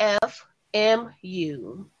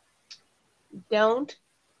DFMU. Don't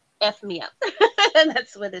F me up.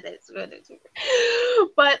 That's what it is.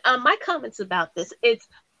 But my comments about this, it's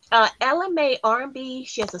Ella May R&B.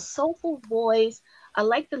 She has a soulful voice. I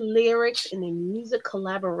like the lyrics and the music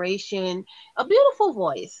collaboration. A beautiful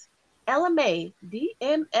voice. Ella May,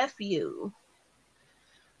 DMFU.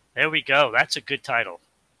 There we go. That's a good title.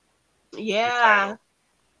 Good Yeah. title.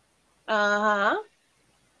 Uh-huh.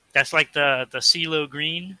 That's like the CeeLo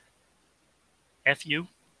Green FU.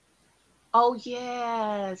 Oh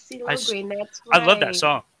yeah. I, CeeLo s- Green, that's I love that right.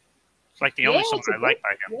 song. It's like the Yeah, only song it's a I good, like by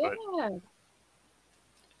him. But yeah.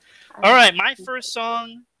 I all like right, it. my first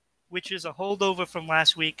song, which is a holdover from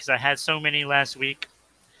last week because I had so many last week,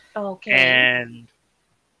 Okay. and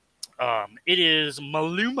it is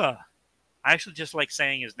Maluma. I actually just like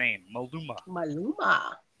saying his name, Maluma.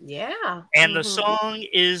 Maluma. Yeah. And the Mm-hmm. song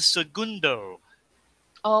is Segundo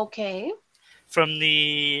Okay. from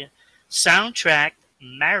the Soundtrack,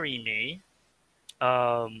 Marry Me.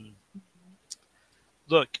 Um,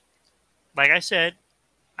 Look, like I said,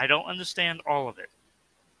 I don't understand all of it,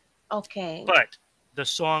 Okay. but the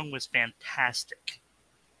song was fantastic.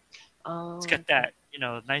 It's Oh, got okay. that,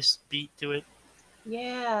 nice beat to it,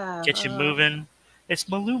 Yeah. gets you moving. It's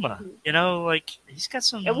Maluma, Mhm. like he's got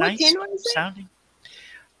And some what nice genre is it? sounding.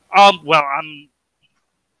 Well,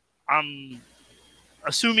 I'm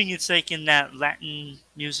assuming it's like in that Latin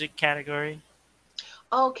music category.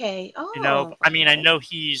 Okay. Oh, I mean, I okay. know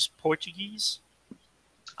he's Portuguese,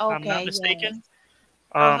 if I'm not Okay, yes. mistaken.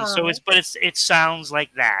 So Uh-huh. it sounds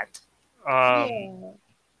like that. Um, Yeah.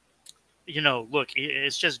 Look,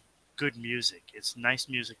 it's just good music. It's nice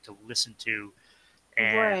music to listen to,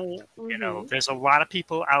 and Right. Mm-hmm. there's a lot of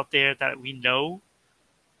people out there that we know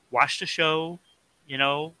watch the show. You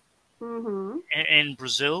know, Mm-hmm. in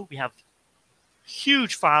Brazil, we have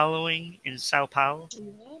huge following in Sao Paulo.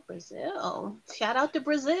 Yeah, Brazil. Shout out to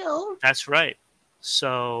Brazil. That's right.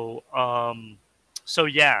 So,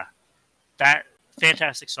 yeah, that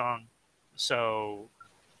fantastic song. So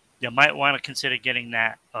you might want to consider getting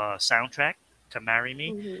that soundtrack to "Marry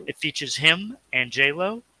Me." Mm-hmm. It features him and J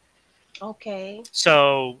Lo. Okay.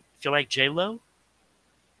 So if you like J Lo,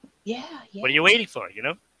 Yeah, what are you yeah. waiting for?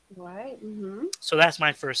 Right. Mm-hmm. So that's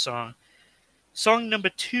my first song. Song number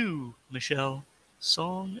two, Michelle.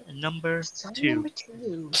 Song number Song two. number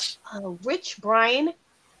two. Rich Brian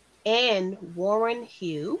and Warren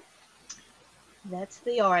Hugh. That's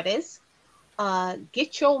the artist.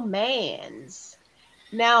 Get Your Mans.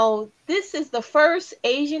 Now, this is the first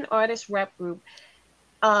Asian artist rap group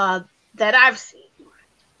uh, that I've seen.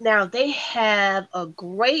 Now, they have a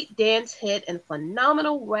great dance hit and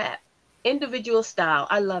phenomenal rap individual style.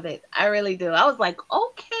 I love it. I really do. I was like,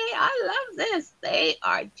 okay, I love this. They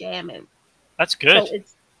are jamming. That's So good.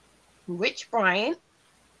 it's Rich Brian,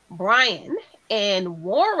 and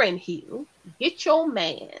Warren Hugh. Get Your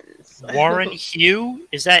Mans. Warren Hugh.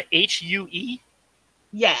 Is that Hue?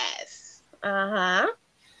 Yes. Uh huh.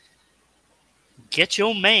 Get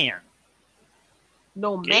your man.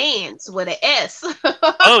 No Get mans with an S.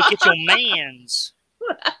 Oh, get your mans.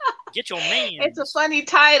 Get your It's a mans. funny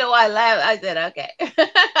title. I laughed. I said, okay.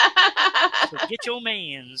 So get your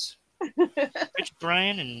mans. Rich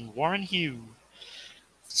Brian and Warren Hugh.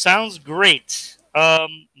 Sounds great.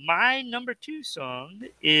 My number two song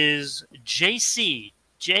is JC,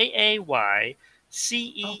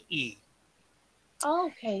 Oh, JAYCEE,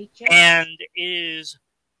 okay, Jace. and is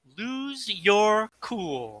Lose Your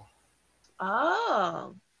Cool,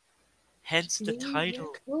 Oh, hence the lose your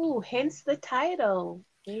title. cool. Hence the title.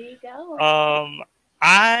 There you go. Um,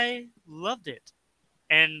 I loved it.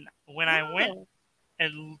 And when I went Oh,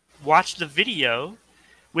 and watched the video,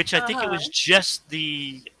 which I think it uh-huh. was just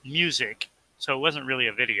the music, so it wasn't really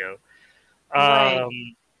a video. Right.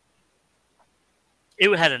 Um, it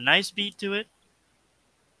had a nice beat to it.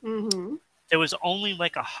 Mm-hmm. There was only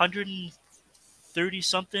like 130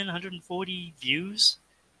 something, 140 views.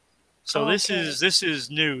 So Okay. this is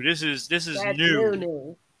new. This is That's new, new,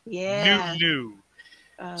 new. new, Yeah. new.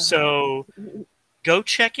 Uh-huh. So go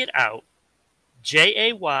check it out.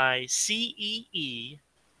 JAYCEE.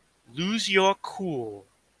 Lose Your Cool.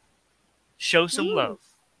 Show some Mm. love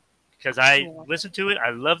because I Yeah. listened to it. I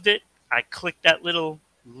loved it. I clicked that little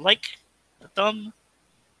like thumb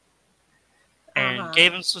and Uh-huh.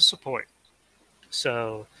 gave him some support.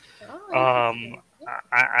 So Oh, um, interesting.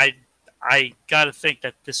 I got to think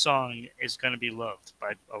that this song is going to be loved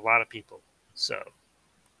by a lot of people. So,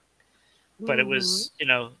 but it Mm-hmm. was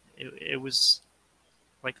it was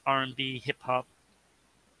like R&B hip hop.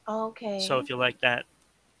 So Okay. if you like that,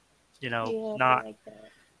 Yeah, I not like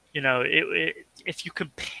that. if you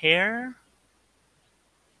compare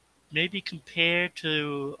maybe compare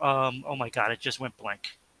to oh my god, it just went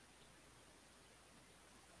blank.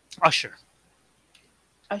 Usher,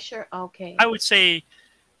 Usher, I okay. would say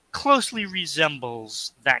closely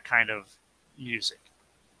resembles that kind of music.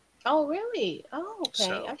 Oh, really? Oh, okay.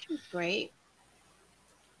 So Usher's great.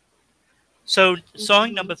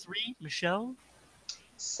 song Hmm. number three, Michelle.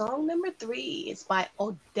 Song number three is by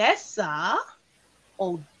Odessa,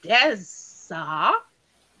 Odessa.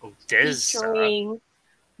 featuring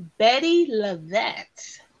Betty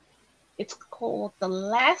Lavette. It's called The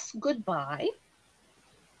Last Goodbye.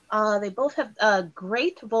 They both have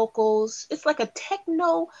great vocals. It's like a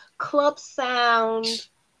techno club sound,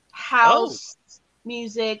 Oh, house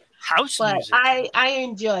music, house but music. I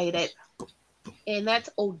enjoyed it. And that's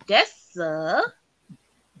Odessa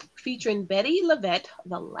featuring Betty Lavette,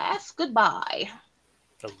 The Last Goodbye.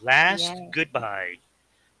 The Last Yeah. Goodbye.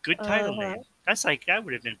 Good title Uh-huh. name. That's like that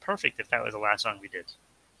would have been perfect if that was the last song we did.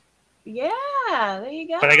 Yeah, there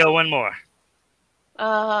you But I got go. one more.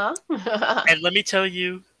 Uh-huh. And let me tell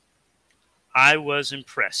you, I was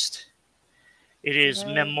impressed. It is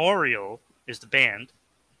Right. Memorial is the band,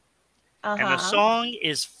 and the Uh-huh. song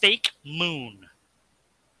is Fake Moon.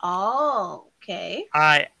 Oh, okay.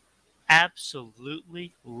 I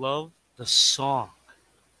absolutely love the song.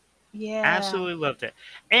 Yeah. Absolutely loved it.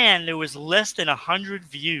 And there was less than 100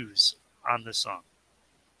 views on the song.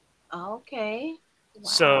 Okay.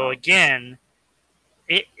 So Wow. again,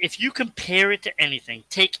 if you compare it to anything,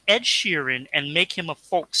 take Ed Sheeran and make him a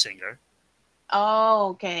folk singer. Oh,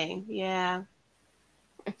 okay. Yeah.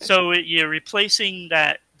 So you're replacing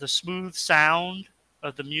the smooth sound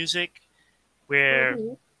of the music where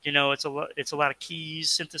Mm-hmm. it's a lot of keys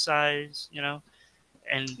synthesized,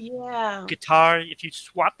 and Yeah. guitar. If you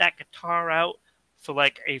swap that guitar out for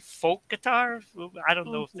like a folk guitar, I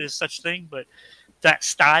don't know if Mm-hmm. there's such thing, but that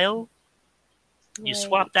style, you Right.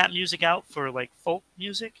 swap that music out for like folk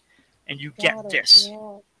music, and you get Got it. this.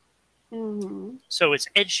 Yeah. Mm-hmm. So it's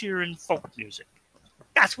Ed Sheeran folk music.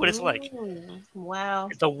 That's what it's like. Mm. Wow.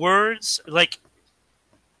 The words, like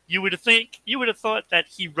you would have thought that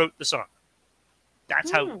he wrote the song.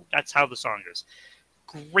 Hmm. That's how the song is.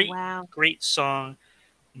 Great, Wow. great song.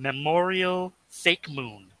 Memorial Fake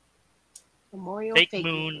Moon. Memorial Fake fake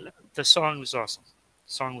Moon. moon. The song was awesome.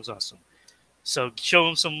 The song was awesome. So show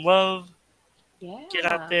him some love. Get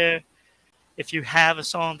out Yeah. there. If you have a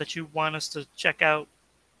song that you want us to check out,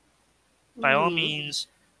 by all Mm-hmm. means,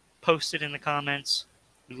 post it in the comments.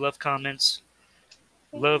 We love comments.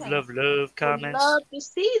 Love, Yeah. love, love Would comments. love to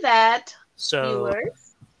see that, So,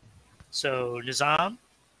 viewers. Nizam,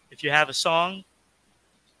 if you have a song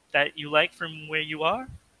that you like from where you are,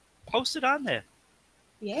 post it on there. 'Cause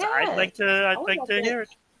Yes. I I'd would like love to to. hear it.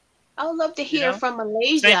 I would love to You hear know, from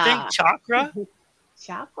same thing. Malaysia. Chakra.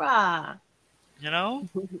 Chakra. You know,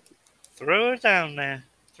 throw it down there.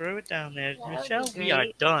 Throw it down there, That would be Michelle. We are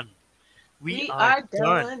great. done. We We are are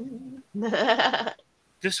done. done.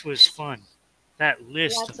 This was fun. That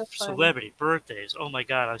list of Lots of fun. celebrity birthdays. Oh my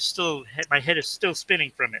god! My head is still spinning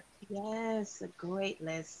from it. Yes, a great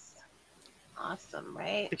list. Awesome,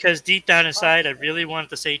 right? Because deep down inside, I Awesome. really wanted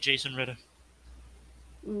to say Jason Ritter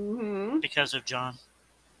Mm-hmm. because of John.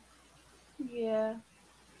 Yeah.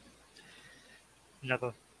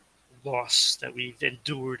 Another loss that we've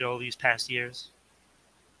endured all these past years.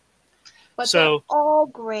 But they're So all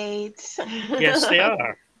great. yes, they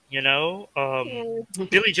are. You know, Yeah.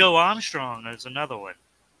 Billy Joe Armstrong is another one.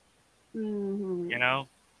 You Mm-hmm. know,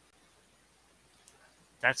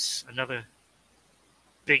 that's another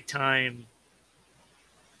big time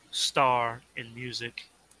star in music.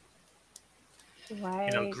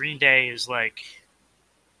 Right. Green Day is like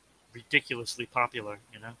ridiculously popular.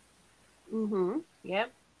 Mm-hmm.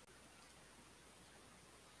 Yep.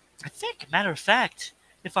 I think, matter of fact,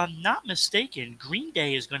 if I'm not mistaken, Green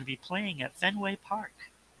Day is going to be playing at Fenway Park.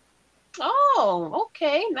 Oh,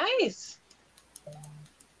 okay. Nice.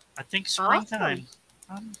 I think Awesome. springtime.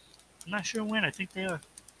 I'm not sure when. I think they are,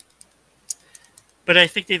 but I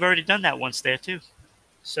think they've already done that once there too.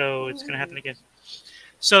 So it's going to happen Mm. again.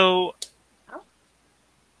 So Oh.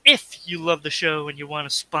 if you love the show and you want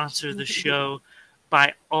to sponsor the show,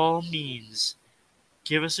 by all means,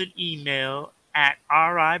 give us an email at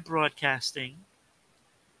RI Let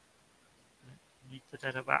me put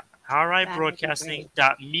that up. That would be great.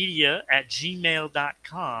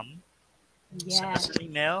 RIBroadcasting.media@gmail.com. Send us Yes. an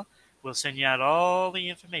email. We'll send you out all the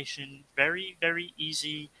information. Very, very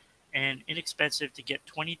easy and inexpensive to get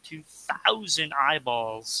 22,000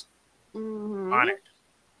 eyeballs on Mm-hmm. it.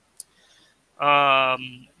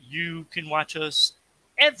 You can watch us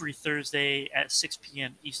every Thursday at 6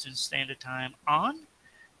 p.m. Eastern Standard Time on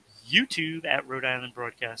YouTube at Rhode Island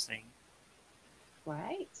Broadcasting,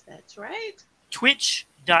 Right. That's right.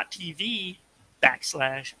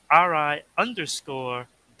 twitch.tv/RI underscore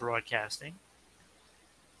broadcasting,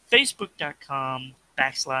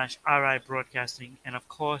 facebook.com/RI broadcasting, and of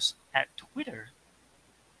course at Twitter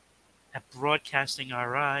at broadcasting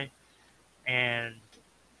RI. And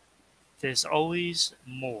there's always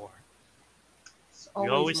more. It's We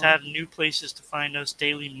always always more. have new places to find us.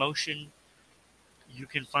 Daily Motion. You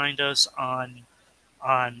can find us on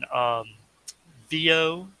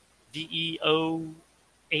VO VEOH.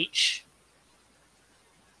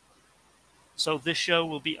 So this show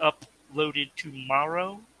will be uploaded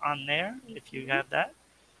tomorrow on there. If you Mhm. have that,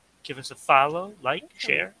 give us a follow, like, Awesome.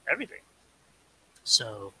 share, everything.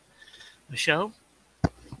 So Michelle,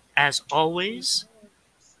 as always,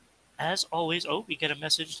 oh, we get a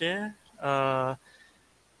message there.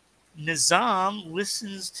 Nizam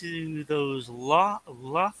listens to those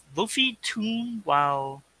lofi tune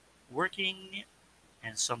while working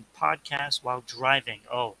and some podcasts while driving.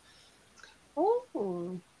 Oh,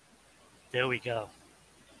 Oh, there we go.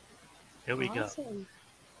 There we go. awesome.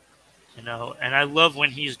 And I love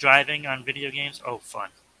when he's driving on video games. Oh, fun,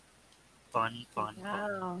 fun, fun, fun.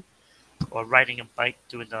 Wow. Or riding a bike,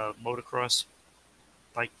 doing the motocross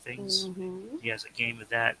bike things. Mm-hmm. He has a game of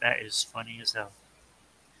that. That is funny as hell.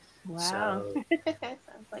 Wow. So, Sounds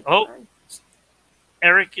like oh, fun.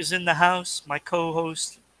 Eric is in the house, my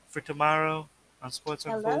co-host for tomorrow on Sports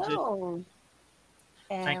Unfolded. Hello,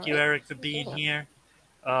 Thank you, Eric. Eric, for being here.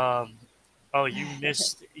 Um, oh, you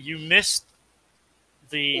missed the You missed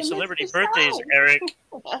celebrity the birthdays, show. Eric,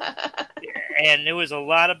 and there was a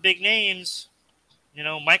lot of big names.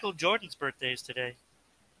 Michael Jordan's birthday is today,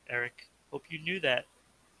 Eric. Hope you knew that.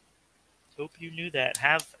 Hope you knew that.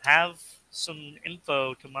 Have some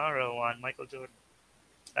info tomorrow on Michael Jordan.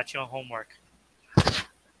 That's your homework.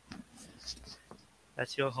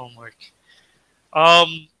 That's your homework.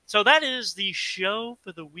 So that is the show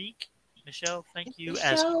for the week. Michelle, thank The you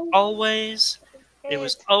as show. always. It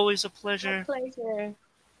was It. always a My pleasure. pleasure.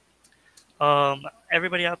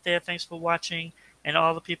 Everybody out there, thanks for watching, and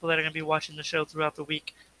all the people that are going to be watching the show throughout the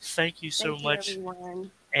week. Thank you so Thank you, much,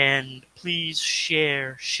 everyone. and please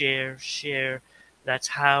share, share, share. That's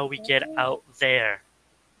how we get Okay. out there.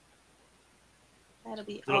 That'll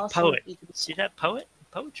be Little awesome if poet. you do See that. that poet?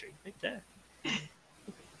 Poetry right there.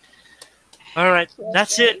 All right, Yes,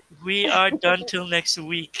 that's sir. it. We are done till next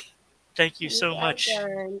week. Thank you We so are much.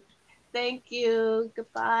 done. Thank you.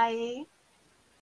 Goodbye.